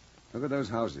 Look at those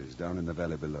houses down in the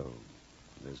valley below.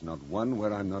 There's not one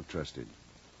where I'm not trusted.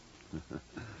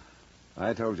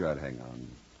 I told you I'd hang on.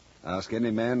 Ask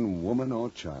any man, woman, or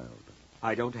child.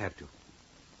 I don't have to.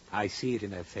 I see it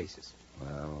in their faces.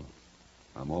 Well,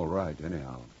 I'm all right,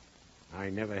 anyhow. I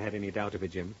never had any doubt of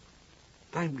it, Jim.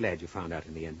 I'm glad you found out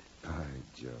in the end. By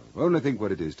Jove. Only think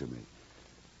what it is to me.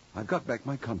 I've got back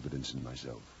my confidence in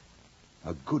myself.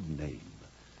 A good name.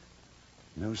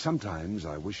 You know, sometimes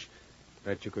I wish...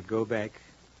 That you could go back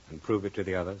and prove it to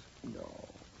the others?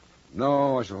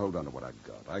 No, I shall hold on to what I've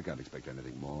got. I can't expect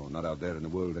anything more. Not out there in the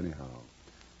world, anyhow.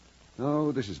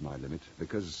 No, this is my limit,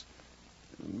 because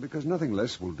nothing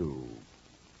less will do.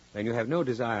 Then you have no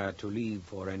desire to leave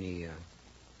for any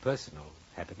personal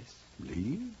happiness?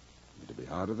 Leave? It'll be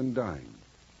harder than dying.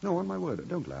 No, on my word,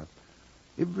 don't laugh.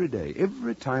 Every day,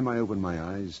 every time I open my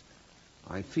eyes,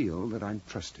 I feel that I'm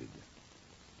trusted.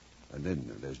 And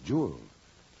then there's Jewel.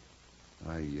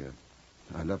 I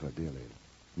love her dearly,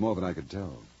 more than I could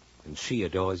tell. And she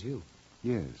adores you.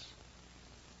 Yes.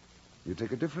 You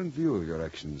take a different view of your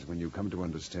actions when you come to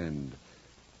understand,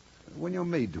 when you're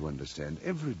made to understand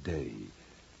every day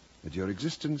that your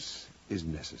existence is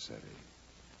necessary,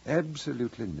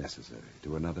 absolutely necessary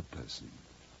to another person.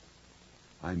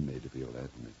 I'm made to feel that,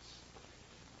 and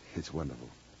it's wonderful.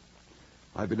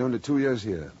 I've been only 2 years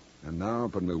here, and now,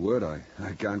 upon my word, I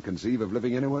can't conceive of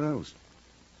living anywhere else.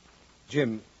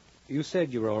 Jim, you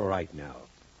said you were all right now.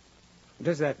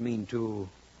 Does that mean, too,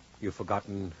 you've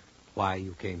forgotten why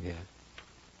you came here?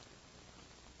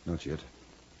 Not yet.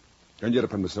 And yet,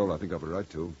 upon the soul, I think I've a right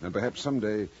to. And perhaps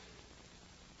someday...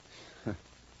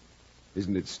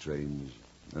 Isn't it strange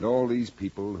that all these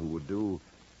people who would do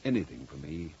anything for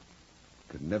me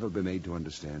could never be made to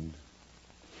understand?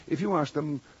 If you ask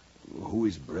them who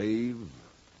is brave,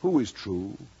 who is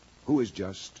true, who is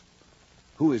just,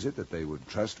 who is it that they would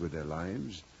trust with their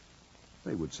lives,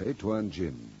 they would say 'twan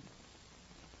Jim.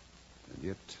 And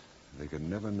yet they can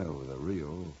never know the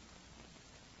real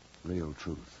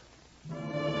truth.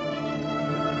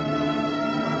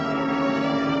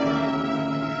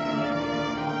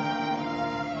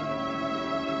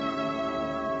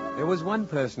 There was one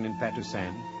person in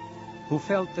Patusan who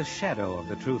felt the shadow of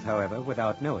the truth, however,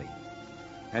 without knowing.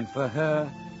 And for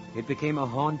her, it became a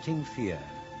haunting fear.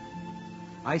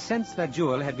 I sensed that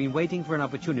Jewel had been waiting for an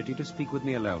opportunity to speak with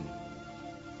me alone.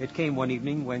 It came one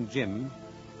evening when Jim,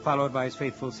 followed by his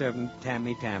faithful servant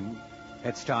Tammy Tam,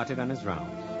 had started on his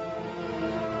rounds.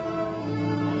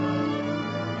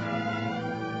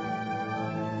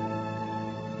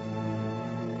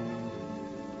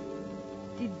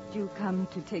 Did you come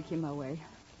to take him away?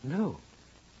 No.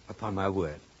 Upon my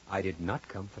word, I did not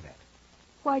come for that.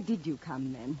 Why did you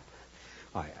come, then?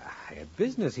 I had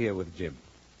business here with Jim.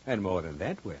 And more than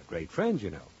that, we're great friends, you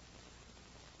know.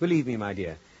 Believe me, my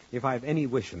dear, if I've any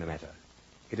wish in the matter,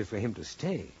 it is for him to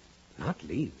stay, not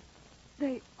leave.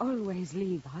 They always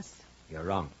leave us. You're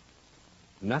wrong.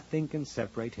 Nothing can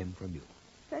separate him from you.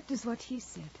 That is what he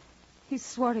said. He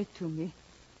swore it to me.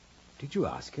 Did you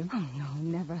ask him? Oh,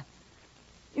 no, never.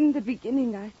 In the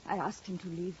beginning, I asked him to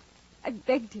leave. I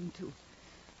begged him to.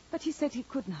 But he said he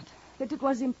could not, that it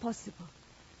was impossible.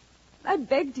 I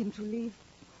begged him to leave.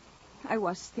 I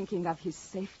was thinking of his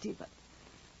safety, but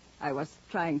I was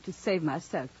trying to save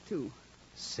myself, too.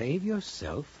 Save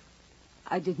yourself?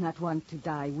 I did not want to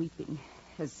die weeping,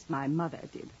 as my mother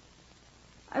did.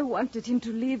 I wanted him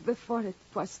to leave before it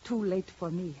was too late for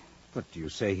me. But you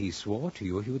say he swore to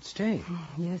you he would stay.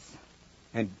 Yes.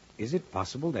 And is it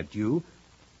possible that you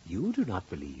do not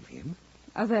believe him?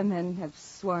 Other men have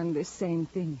sworn the same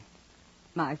thing.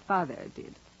 My father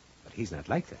did. But he's not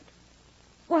like that.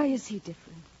 Why is he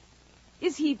different?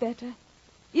 Is he better?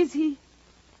 Is he?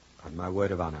 On my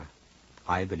word of honor,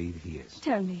 I believe he is.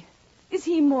 Tell me, is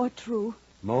he more true?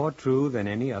 More true than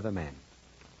any other man.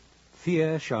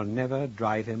 Fear shall never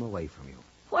drive him away from you.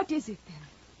 What is it, then?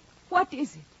 What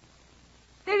is it?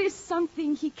 There is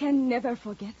something he can never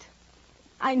forget.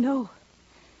 I know.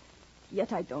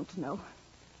 Yet I don't know.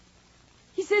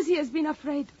 He says he has been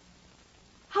afraid.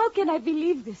 How can I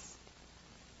believe this?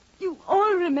 You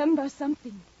all remember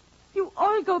something. You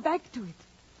all go back to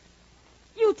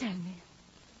it. You tell me,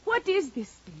 what is this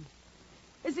thing?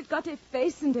 Has it got a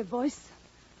face and a voice?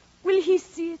 Will he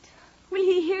see it? Will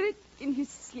he hear it in his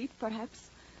sleep, perhaps,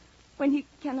 when he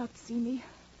cannot see me?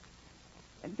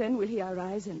 And then will he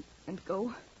arise and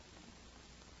go?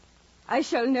 I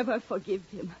shall never forgive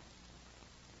him.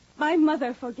 My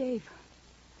mother forgave,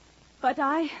 but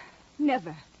I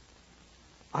never.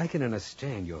 I can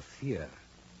understand your fear,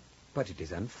 but it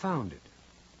is unfounded.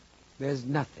 There's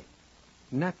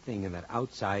nothing in that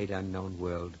outside unknown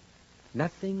world,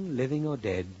 nothing living or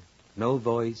dead, no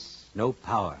voice, no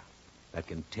power that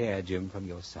can tear Jim from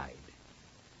your side.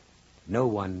 No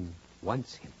one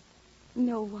wants him.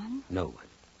 No one? No one.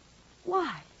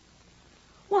 Why?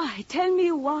 Why? Tell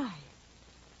me why.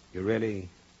 You really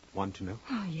want to know?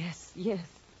 Oh, yes, yes.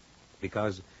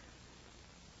 Because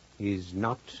he's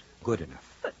not good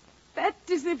enough. But that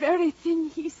is the very thing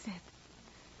he said.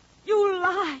 You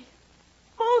lie.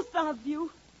 Both of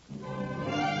you.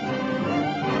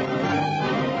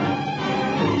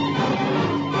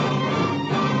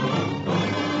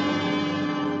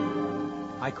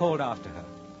 I called after her.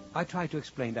 I tried to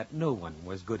explain that no one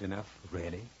was good enough,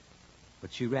 really.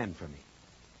 But she ran from me.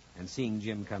 And seeing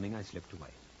Jim coming, I slipped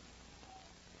away.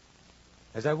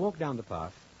 As I walked down the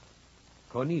path,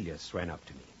 Cornelius ran up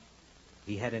to me.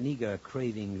 He had an eager,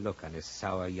 craving look on his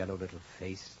sour, yellow little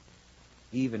face.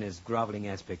 Even his groveling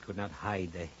aspect could not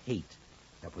hide the hate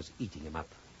that was eating him up.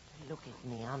 Look at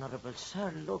me, Honorable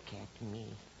Sir, look at me.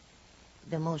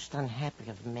 The most unhappy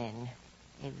of men.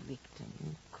 A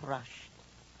victim, crushed,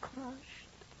 crushed.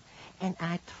 And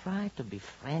I tried to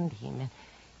befriend him and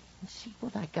see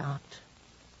what I got.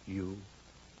 You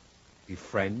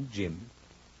befriend Jim?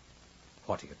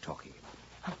 What are you talking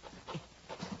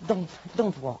about?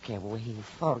 Don't walk away.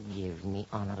 Forgive me,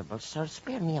 honorable sir.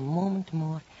 Spare me a moment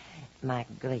more. My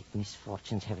great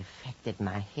misfortunes have affected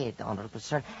my head, honorable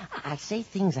sir. I say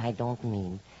things I don't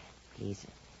mean. Please,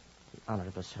 the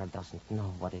honorable sir doesn't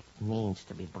know what it means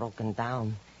to be broken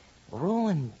down,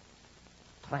 ruined,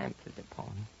 trampled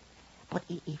upon. But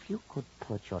if you could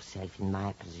put yourself in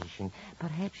my position,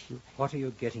 perhaps you... What are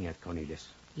you getting at, Cornelius?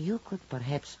 You could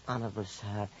perhaps, honorable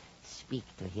sir, speak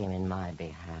to him in my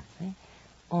behalf, eh?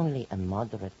 Only a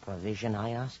moderate provision,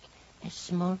 I ask. A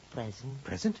small present.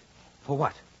 Present? For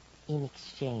what? In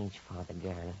exchange for the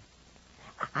girl.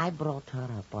 I brought her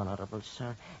up, honorable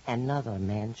sir, another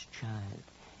man's child.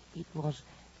 It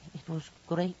was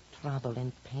great trouble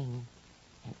and pain.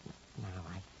 And now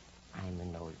I'm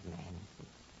an old man.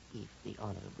 If the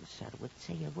honorable sir would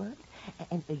say a word,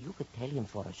 and you could tell him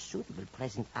for a suitable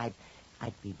present, I'd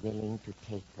be willing to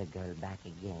take the girl back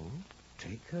again.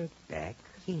 Take her back?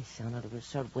 Yes, honorable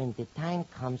sir, when the time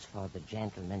comes for the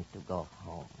gentleman to go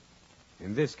home.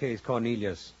 In this case,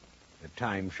 Cornelius, the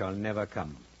time shall never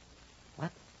come.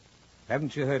 What?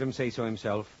 Haven't you heard him say so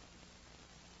himself?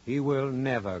 He will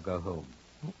never go home.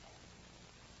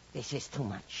 This is too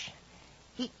much.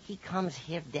 He comes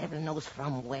here, devil knows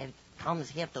from where, comes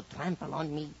here to trample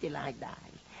on me till I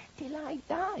die. Till I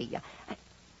die.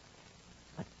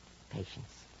 But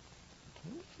patience.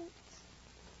 Patience.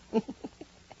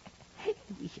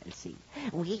 We shall see.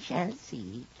 We shall see.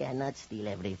 He cannot steal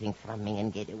everything from me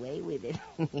and get away with it.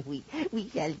 we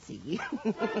shall see.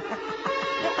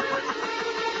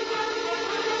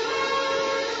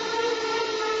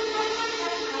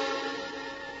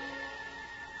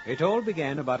 It all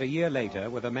began about a year later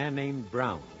with a man named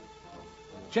Brown.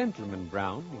 Gentleman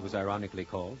Brown, he was ironically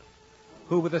called,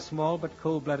 who with a small but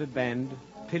cold-blooded band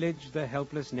pillaged the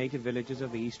helpless native villages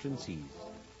of the eastern seas.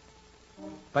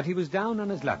 But he was down on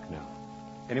his luck now,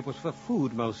 and it was for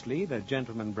food mostly that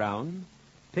Gentleman Brown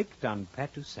picked on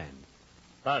Patusan.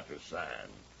 Patusan.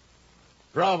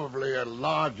 Probably a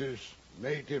largest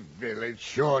native village,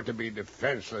 sure to be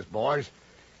defenseless, boys.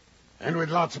 And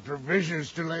with lots of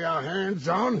provisions to lay our hands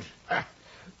on.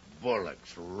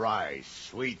 Bullocks, rice,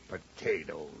 sweet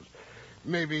potatoes.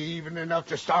 Maybe even enough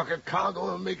to stock a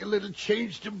cargo and make a little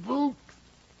change to boot.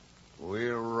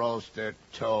 We'll roast their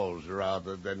toes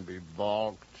rather than be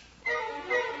balked.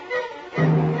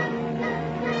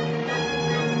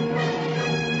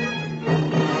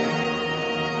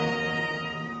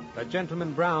 But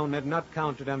Gentleman Brown had not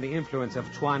counted on the influence of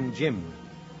Tuan Jim,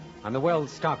 on the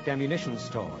well-stocked ammunition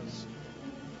stores.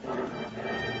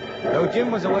 Though Jim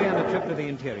was away on a trip to the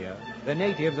interior, the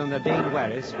natives on the Dane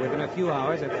Waris, within a few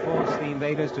hours, had forced the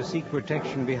invaders to seek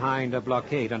protection behind a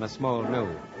blockade on a small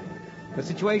node. The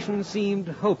situation seemed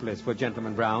hopeless for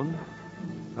Gentleman Brown,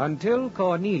 until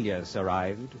Cornelius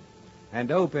arrived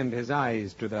and opened his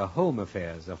eyes to the home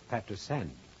affairs of Patusan.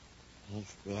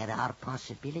 Yes, there are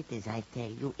possibilities, I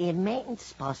tell you,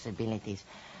 immense possibilities.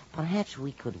 Perhaps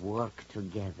we could work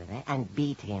together and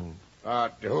beat him.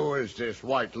 Who is this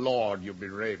white lord you've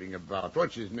been raving about?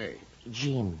 What's his name?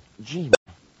 Jim.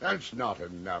 That's not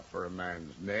enough for a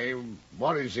man's name.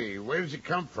 What is he? Where does he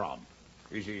come from?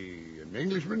 Is he an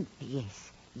Englishman?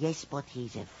 Yes, but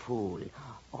he's a fool.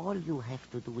 All you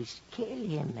have to do is kill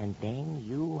him, and then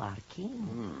you are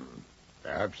king.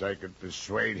 Perhaps I could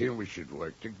persuade him we should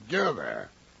work together.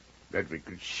 That we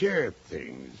could share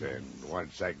things, and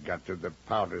once I got to the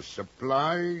powder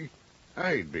supply,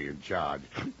 I'd be in charge.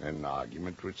 An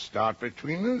argument would start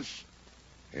between us.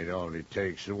 It only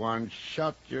takes one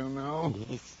shot, you know.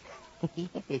 Yes.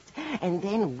 And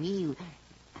then you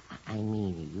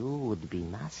would be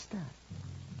master.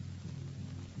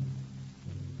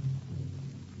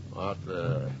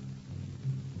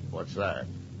 What's that?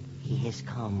 He has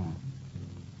come.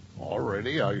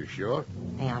 Already, are you sure?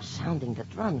 They are sounding the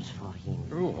drums for him.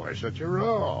 Oh, why such a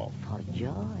row? For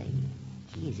joy.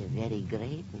 He is a very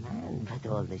great man, but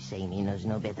all the same, he knows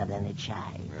no better than a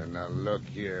child. And now look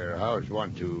here, how's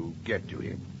one to get to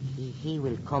him? He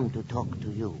will come to talk to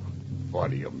you. What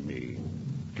do you mean?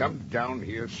 Come down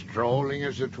here strolling,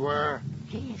 as it were?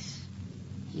 Yes.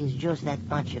 He is just that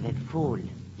much of a fool.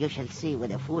 You shall see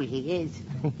what a fool he is.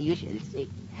 You shall see.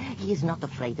 He is not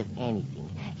afraid of anything.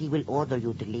 He will order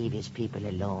you to leave his people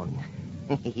alone.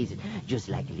 He's just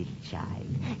like a little child.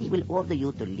 He will order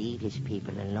you to leave his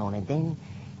people alone, and then,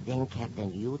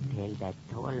 Captain, you tell that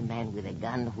tall man with a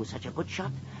gun who's such a good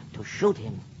shot to shoot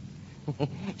him.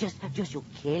 Just you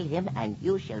kill him and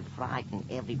you shall frighten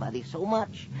everybody so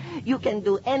much. You can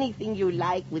do anything you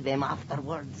like with them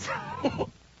afterwards.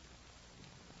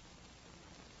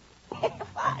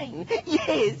 Fine.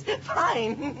 Yes,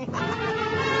 fine.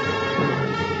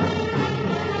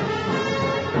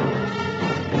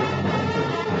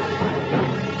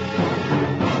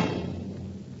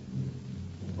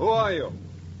 Who are you?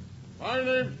 My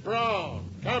name's Brown,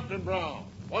 Captain Brown.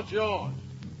 What's yours?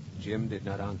 Jim did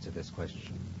not answer this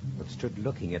question, but stood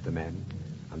looking at the men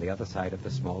on the other side of the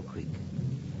small creek.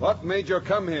 What made you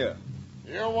come here?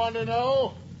 You want to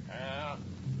know?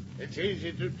 It's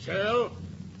easy to tell.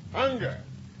 Hunger.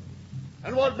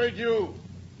 And what made you?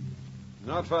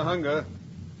 Not for hunger,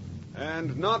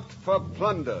 and not for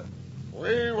plunder.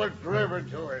 We were driven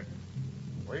to it.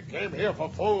 We came here for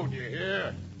food, you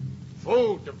hear?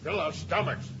 Food to fill our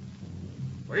stomachs.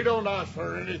 We don't ask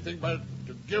for anything but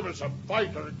to give us a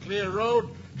fight or a clear road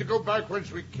to go back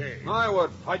whence we came. I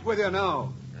would fight with you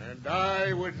now. And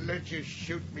I would let you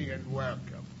shoot me in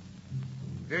welcome.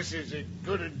 This is as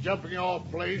good a jumping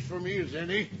off place for me as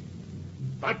any.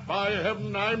 But by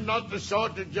heaven, I'm not the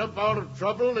sort to jump out of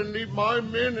trouble and leave my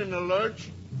men in a lurch.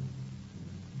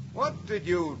 What did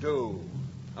you do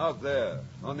out there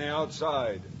on the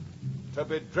outside to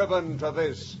be driven to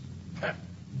this?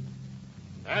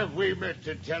 Have we met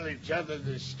to tell each other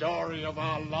the story of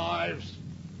our lives?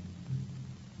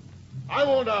 I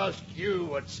won't ask you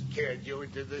what scared you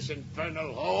into this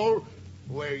infernal hole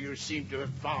where you seem to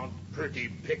have found pretty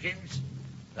pickings.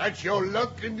 That's your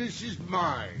luck and this is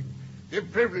mine. The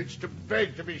privilege to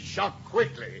beg to be shot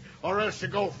quickly or else to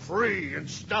go free and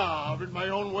starve in my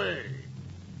own way.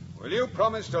 Will you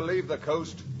promise to leave the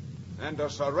coast and to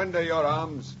surrender your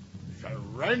arms?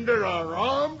 Surrender our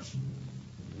arms?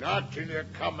 Not till you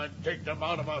come and take them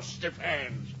out of our stiff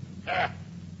hands. Ha!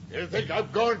 You think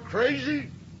I've gone crazy?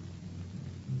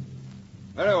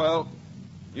 Very well.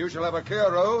 You shall have a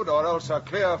clear road or else a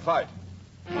clear fight.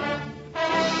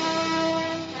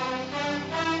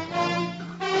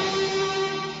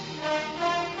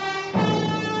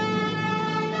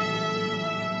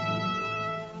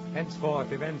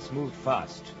 Henceforth, events moved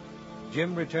fast.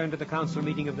 Jim returned to the council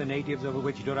meeting of the natives over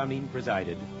which Doramin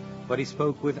presided, but he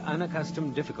spoke with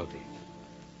unaccustomed difficulty.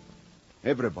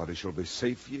 Everybody shall be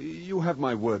safe. You have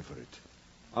my word for it.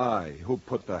 I, who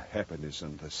put the happiness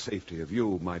and the safety of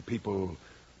you, my people,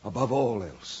 above all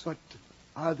else. But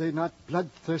are they not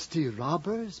bloodthirsty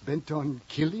robbers bent on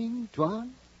killing,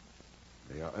 Tuan?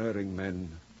 They are erring men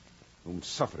whom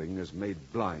suffering has made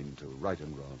blind to right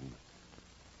and wrong.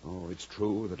 Oh, it's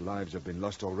true that lives have been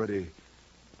lost already,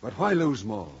 but why lose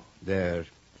more? Their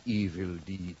evil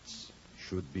deeds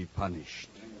should be punished.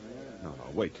 No,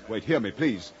 wait, hear me,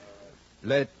 please.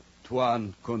 Let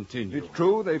Tuan continue. It's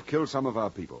true they've killed some of our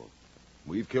people.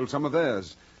 We've killed some of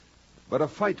theirs. But a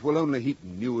fight will only heap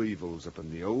new evils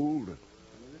upon the old.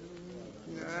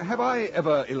 Have I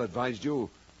ever ill-advised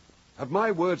you? Have my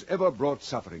words ever brought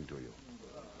suffering to you?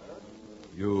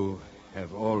 You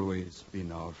have always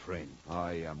been our friend.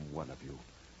 I am one of you.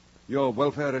 Your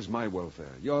welfare is my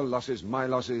welfare. Your losses, my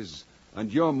losses.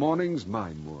 And your mournings,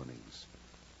 my mournings.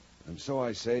 And so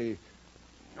I say,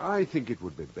 I think it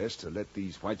would be best to let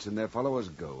these whites and their followers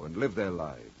go and live their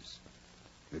lives.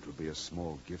 It would be a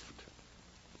small gift.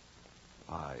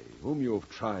 I, whom you have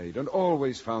tried and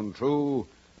always found true,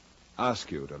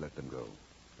 ask you to let them go.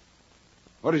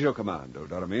 What is your command, O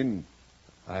Doramin?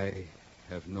 I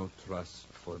have no trust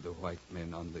for the white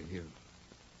men on the hill.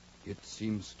 It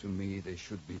seems to me they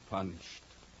should be punished.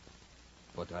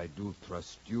 But I do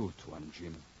trust you, Tuan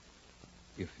Jim.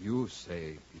 If you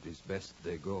say it is best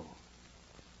they go,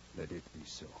 let it be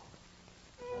so.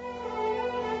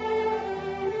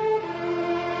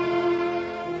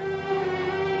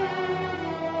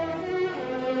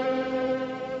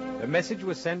 The message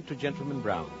was sent to Gentleman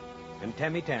Brown, and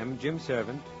Tammy Tam, Jim's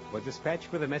servant, was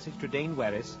dispatched with a message to Dane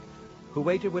Warris, who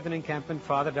waited with an encampment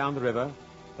farther down the river,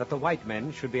 that the white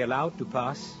men should be allowed to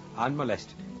pass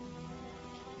unmolested.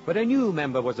 But a new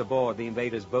member was aboard the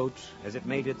invaders' boat as it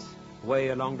made its way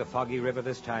along the foggy river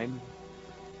this time.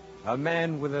 A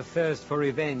man with a thirst for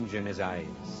revenge in his eyes.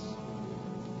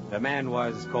 The man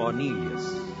was Cornelius.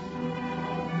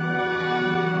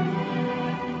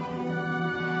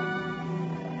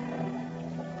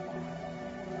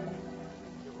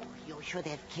 You should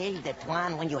have killed the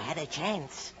Tuan when you had a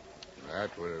chance.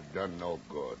 That would have done no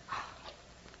good.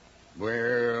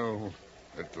 Well,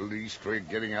 at least we're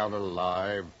getting out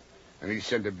alive. And he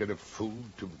sent a bit of food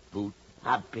to boot.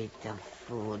 A bit of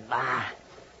food, bah.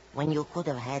 When you could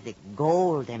have had the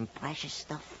gold and precious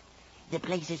stuff. The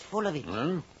place is full of it.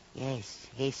 Huh? Yes,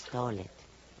 he stole it.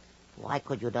 Why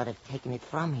could you not have taken it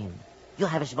from him? You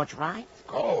have as much right.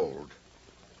 Gold.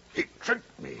 He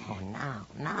tricked me. Oh,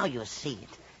 now you see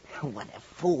it. What a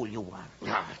fool you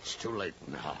were. It's too late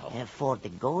now. For the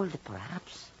gold,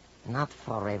 perhaps. Not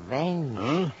for revenge.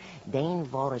 Huh? Dane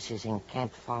Voris is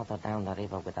encamped farther down the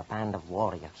river with a band of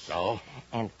warriors. So?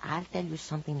 And I'll tell you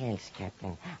something else,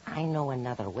 Captain. I know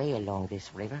another way along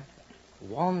this river.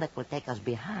 One that will take us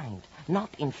behind, not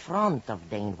in front of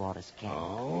Dane Voris' camp.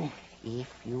 Oh?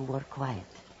 If you were quiet,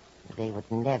 they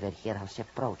would never hear us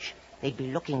approach. They'd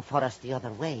be looking for us the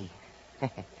other way.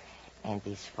 And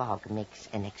this fog makes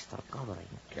an extra covering.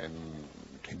 Can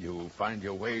you find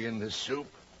your way in this soup?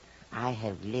 I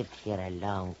have lived here a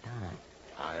long time.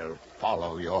 I'll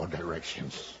follow your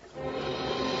directions.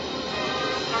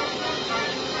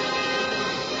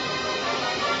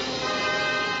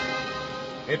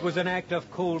 It was an act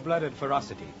of cold-blooded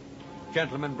ferocity.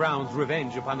 Gentleman Brown's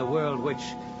revenge upon the world which,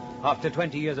 after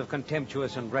 20 years of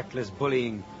contemptuous and reckless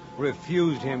bullying,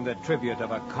 refused him the tribute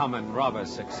of a common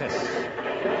robber's success.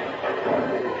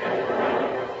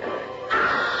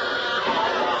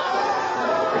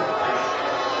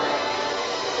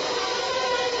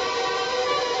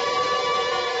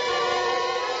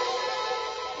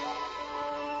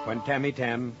 When Tammy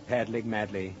Tam, paddling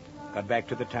madly, got back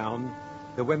to the town,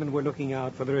 the women were looking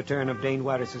out for the return of Dane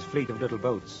Waris's fleet of little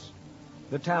boats.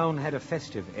 The town had a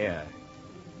festive air.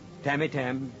 Tammy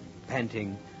Tam,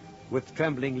 panting, with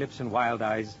trembling lips and wild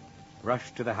eyes,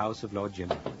 rushed to the house of Lord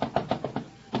Jim.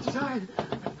 It is I,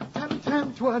 Tammy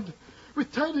Tam, Tuan,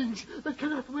 with tidings that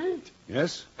cannot wait.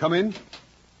 Yes? Come in.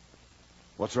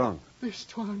 What's wrong? This,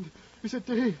 Tuan, is a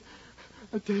day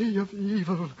of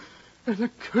evil, an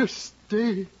accursed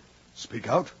day. Speak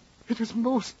out. It was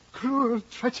most cruel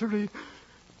treachery.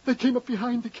 They came up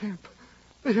behind the camp.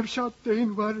 They have shot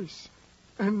Dane Waris,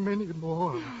 and many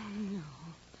more. No.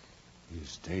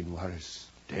 Is Dane Waris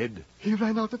dead? He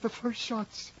ran out at the first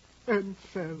shots and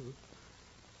fell.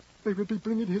 They will be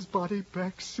bringing his body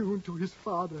back soon to his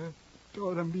father,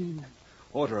 Doramin.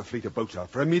 Order a fleet of boats out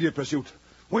for immediate pursuit.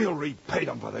 We'll repay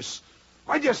them for this.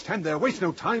 Why do you stand there? Waste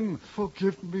no time.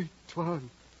 Forgive me, Tuan.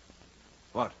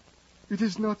 What? It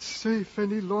is not safe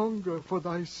any longer for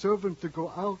thy servant to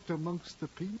go out amongst the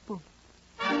people.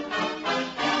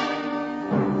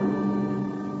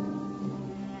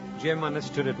 Jim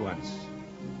understood at once.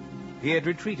 He had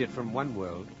retreated from one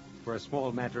world for a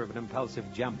small matter of an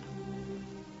impulsive jump.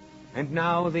 And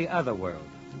now the other world,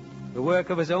 the work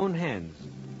of his own hands,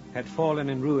 had fallen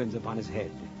in ruins upon his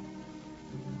head.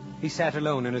 He sat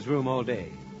alone in his room all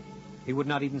day. He would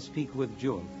not even speak with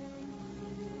Jewel.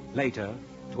 Later,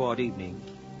 toward evening,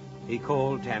 he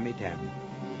called Tammy Tam.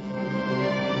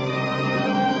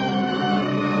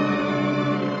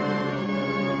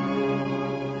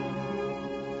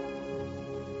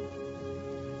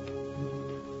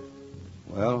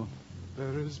 Well?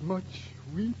 There is much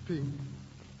weeping,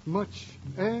 much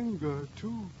anger,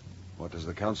 too. What does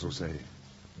the council say?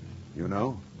 You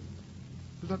know?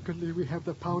 Luckily, we have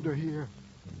the powder here.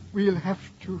 We'll have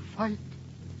to fight.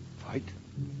 Fight?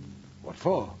 What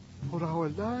for? For our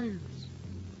lives.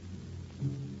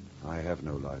 I have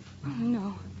no life. Oh,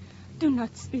 no. Do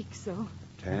not speak so.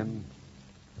 Tam,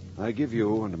 I give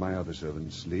you and my other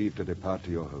servants leave to depart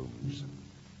to your homes.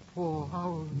 For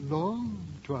how long,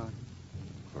 Tuan?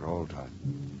 For all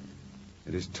time.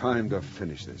 It is time to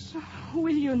finish this.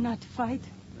 Will you not fight?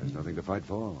 There's nothing to fight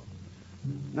for.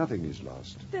 Nothing is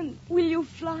lost. Then will you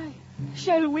fly?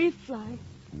 Shall we fly?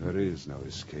 There is no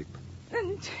escape.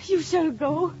 And you shall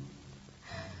go?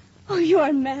 Oh, you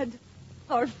are mad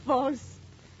or false.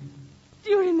 Do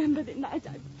you remember the night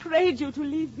I prayed you to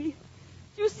leave me?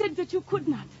 You said that you could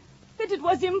not, that it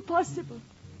was impossible.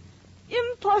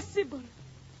 Impossible.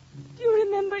 Do you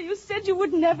remember you said you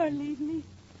would never leave me?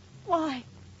 Why?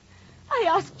 I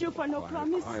asked you for no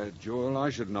promise. Quiet, Jewel. I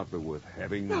should not be worth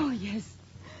having. Oh, yes.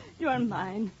 You are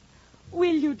mine.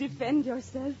 Will you defend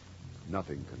yourself?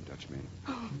 Nothing can touch me.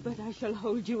 Oh, but I shall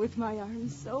hold you with my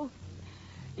arms so.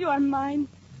 You are mine.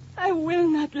 I will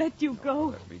not let you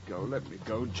go. Let me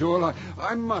go, Jewel.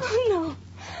 I must. Oh,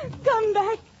 no. Come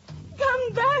back.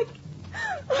 Come back.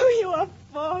 Oh, you are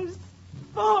false.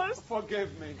 False.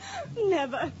 Forgive me.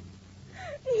 Never.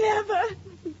 Never.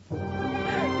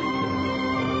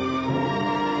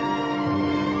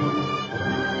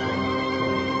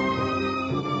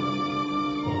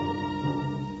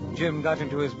 Jim got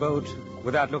into his boat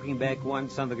without looking back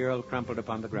once on the girl crumpled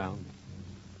upon the ground.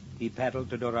 He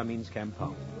paddled to Doramin's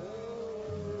compound.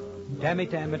 Tammy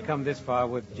Tam had come this far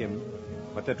with Jim,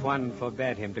 but the Tuan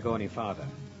forbade him to go any farther.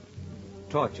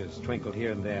 Torches twinkled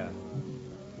here and there.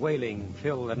 Wailing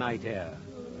filled the night air.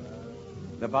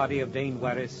 The body of Dane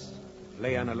Waris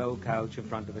lay on a low couch in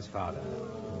front of his father.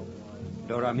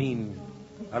 Doramin,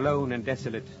 alone and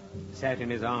desolate, sat in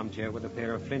his armchair with a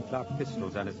pair of flintlock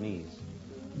pistols on his knees,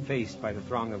 faced by the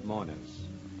throng of mourners.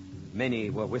 Many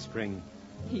were whispering,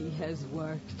 "He has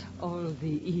worked all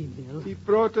the evil." He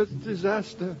brought us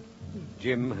disaster.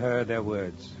 Jim heard their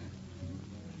words.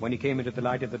 When he came into the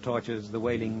light of the torches, the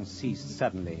wailing ceased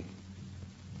suddenly.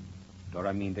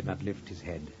 Doramin did not lift his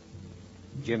head.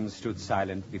 Jim stood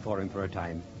silent before him for a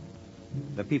time.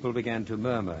 The people began to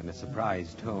murmur in a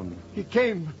surprised tone. He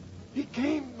came. He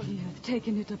came. He hath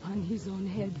taken it upon his own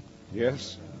head.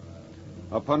 Yes,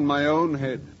 upon my own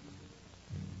head.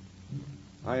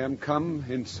 I am come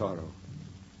in sorrow.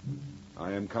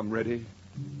 I am come ready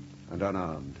and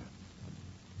unarmed.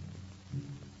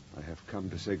 I have come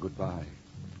to say goodbye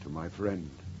to my friend,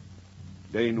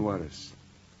 Dane Warris,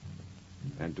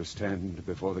 and to stand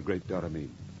before the great Doramin.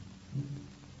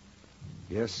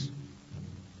 Yes,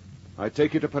 I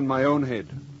take it upon my own head.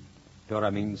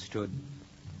 Doramin stood,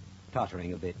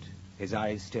 tottering a bit. His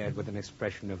eyes stared with an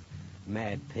expression of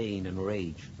mad pain and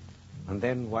rage. And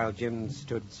then, while Jim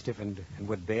stood stiffened and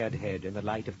with bared head in the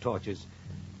light of torches,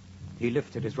 he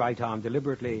lifted his right arm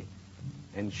deliberately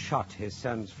and shot his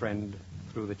son's friend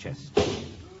through the chest.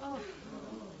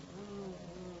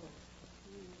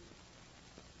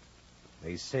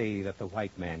 They say that the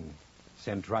white man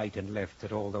sent right and left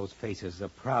at all those faces a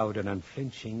proud and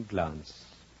unflinching glance.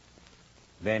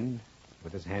 Then,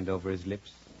 with his hand over his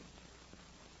lips,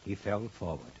 he fell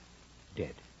forward,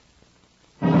 dead.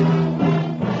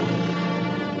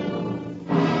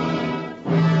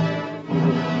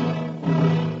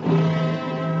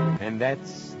 And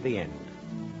that's the end.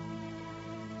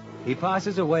 He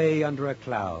passes away under a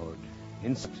cloud,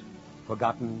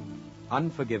 forgotten,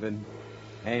 unforgiven,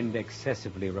 and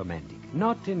excessively romantic.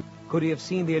 Not in could he have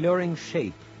seen the alluring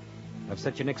shape of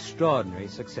such an extraordinary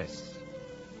success.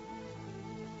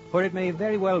 For it may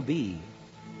very well be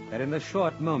that in the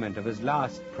short moment of his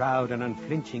last proud and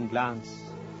unflinching glance,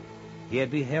 he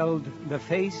had beheld the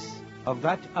face of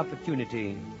that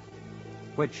opportunity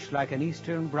which, like an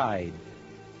Eastern bride,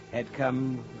 had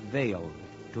come veiled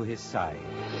to his side.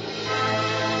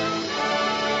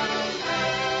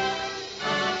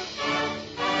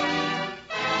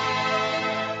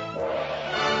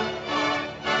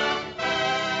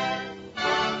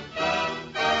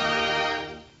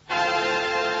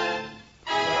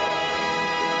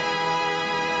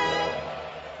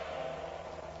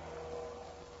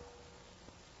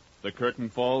 The curtain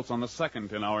falls on the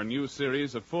second in our new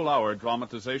series of full-hour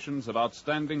dramatizations of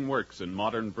outstanding works in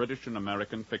modern British and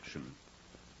American fiction.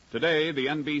 Today, the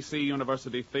NBC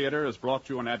University Theater has brought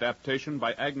you an adaptation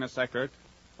by Agnes Eckert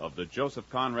of the Joseph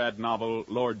Conrad novel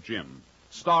Lord Jim,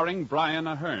 starring Brian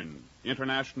Aherne,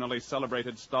 internationally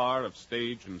celebrated star of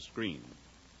stage and screen.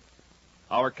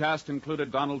 Our cast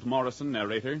included Donald Morrison,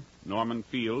 narrator, Norman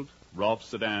Field, Rolf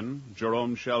Sedan,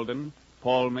 Jerome Sheldon,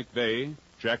 Paul McVeigh,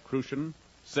 Jack Crucian,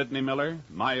 Sidney Miller,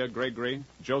 Maya Gregory,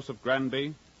 Joseph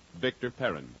Granby, Victor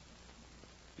Perrin.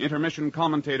 Intermission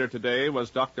commentator today was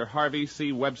Dr. Harvey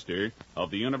C. Webster of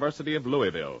the University of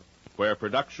Louisville, where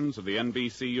productions of the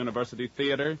NBC University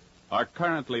Theater are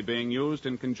currently being used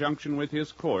in conjunction with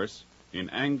his course in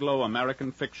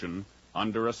Anglo-American fiction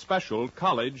under a special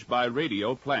college by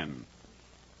radio plan.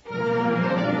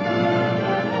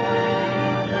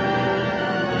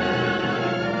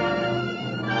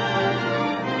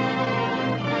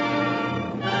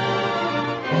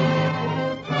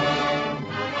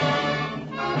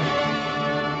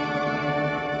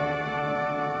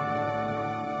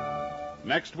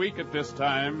 Next week at this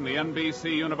time, the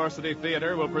NBC University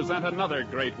Theater will present another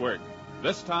great work,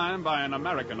 this time by an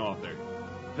American author,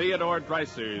 Theodore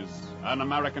Dreiser's An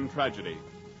American Tragedy.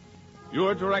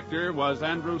 Your director was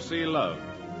Andrew C. Love.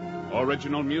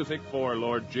 Original music for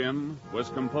Lord Jim was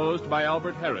composed by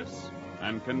Albert Harris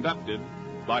and conducted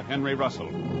by Henry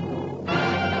Russell.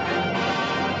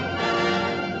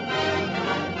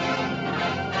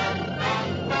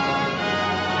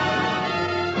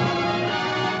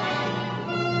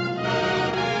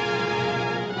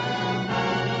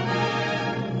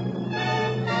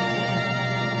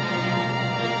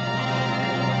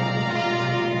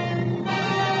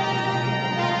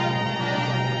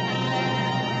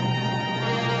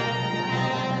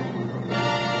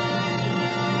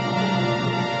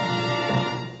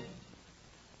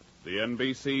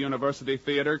 NBC University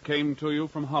Theater came to you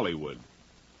from Hollywood.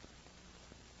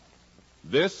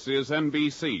 This is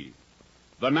NBC,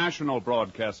 the national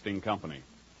broadcasting company.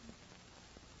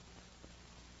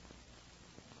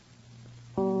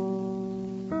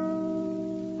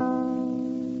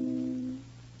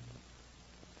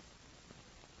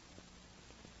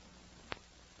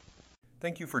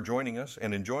 Thank you for joining us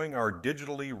and enjoying our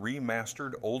digitally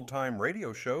remastered old-time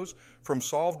radio shows from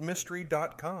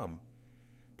SolvedMystery.com.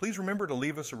 Please remember to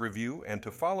leave us a review and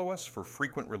to follow us for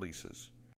frequent releases.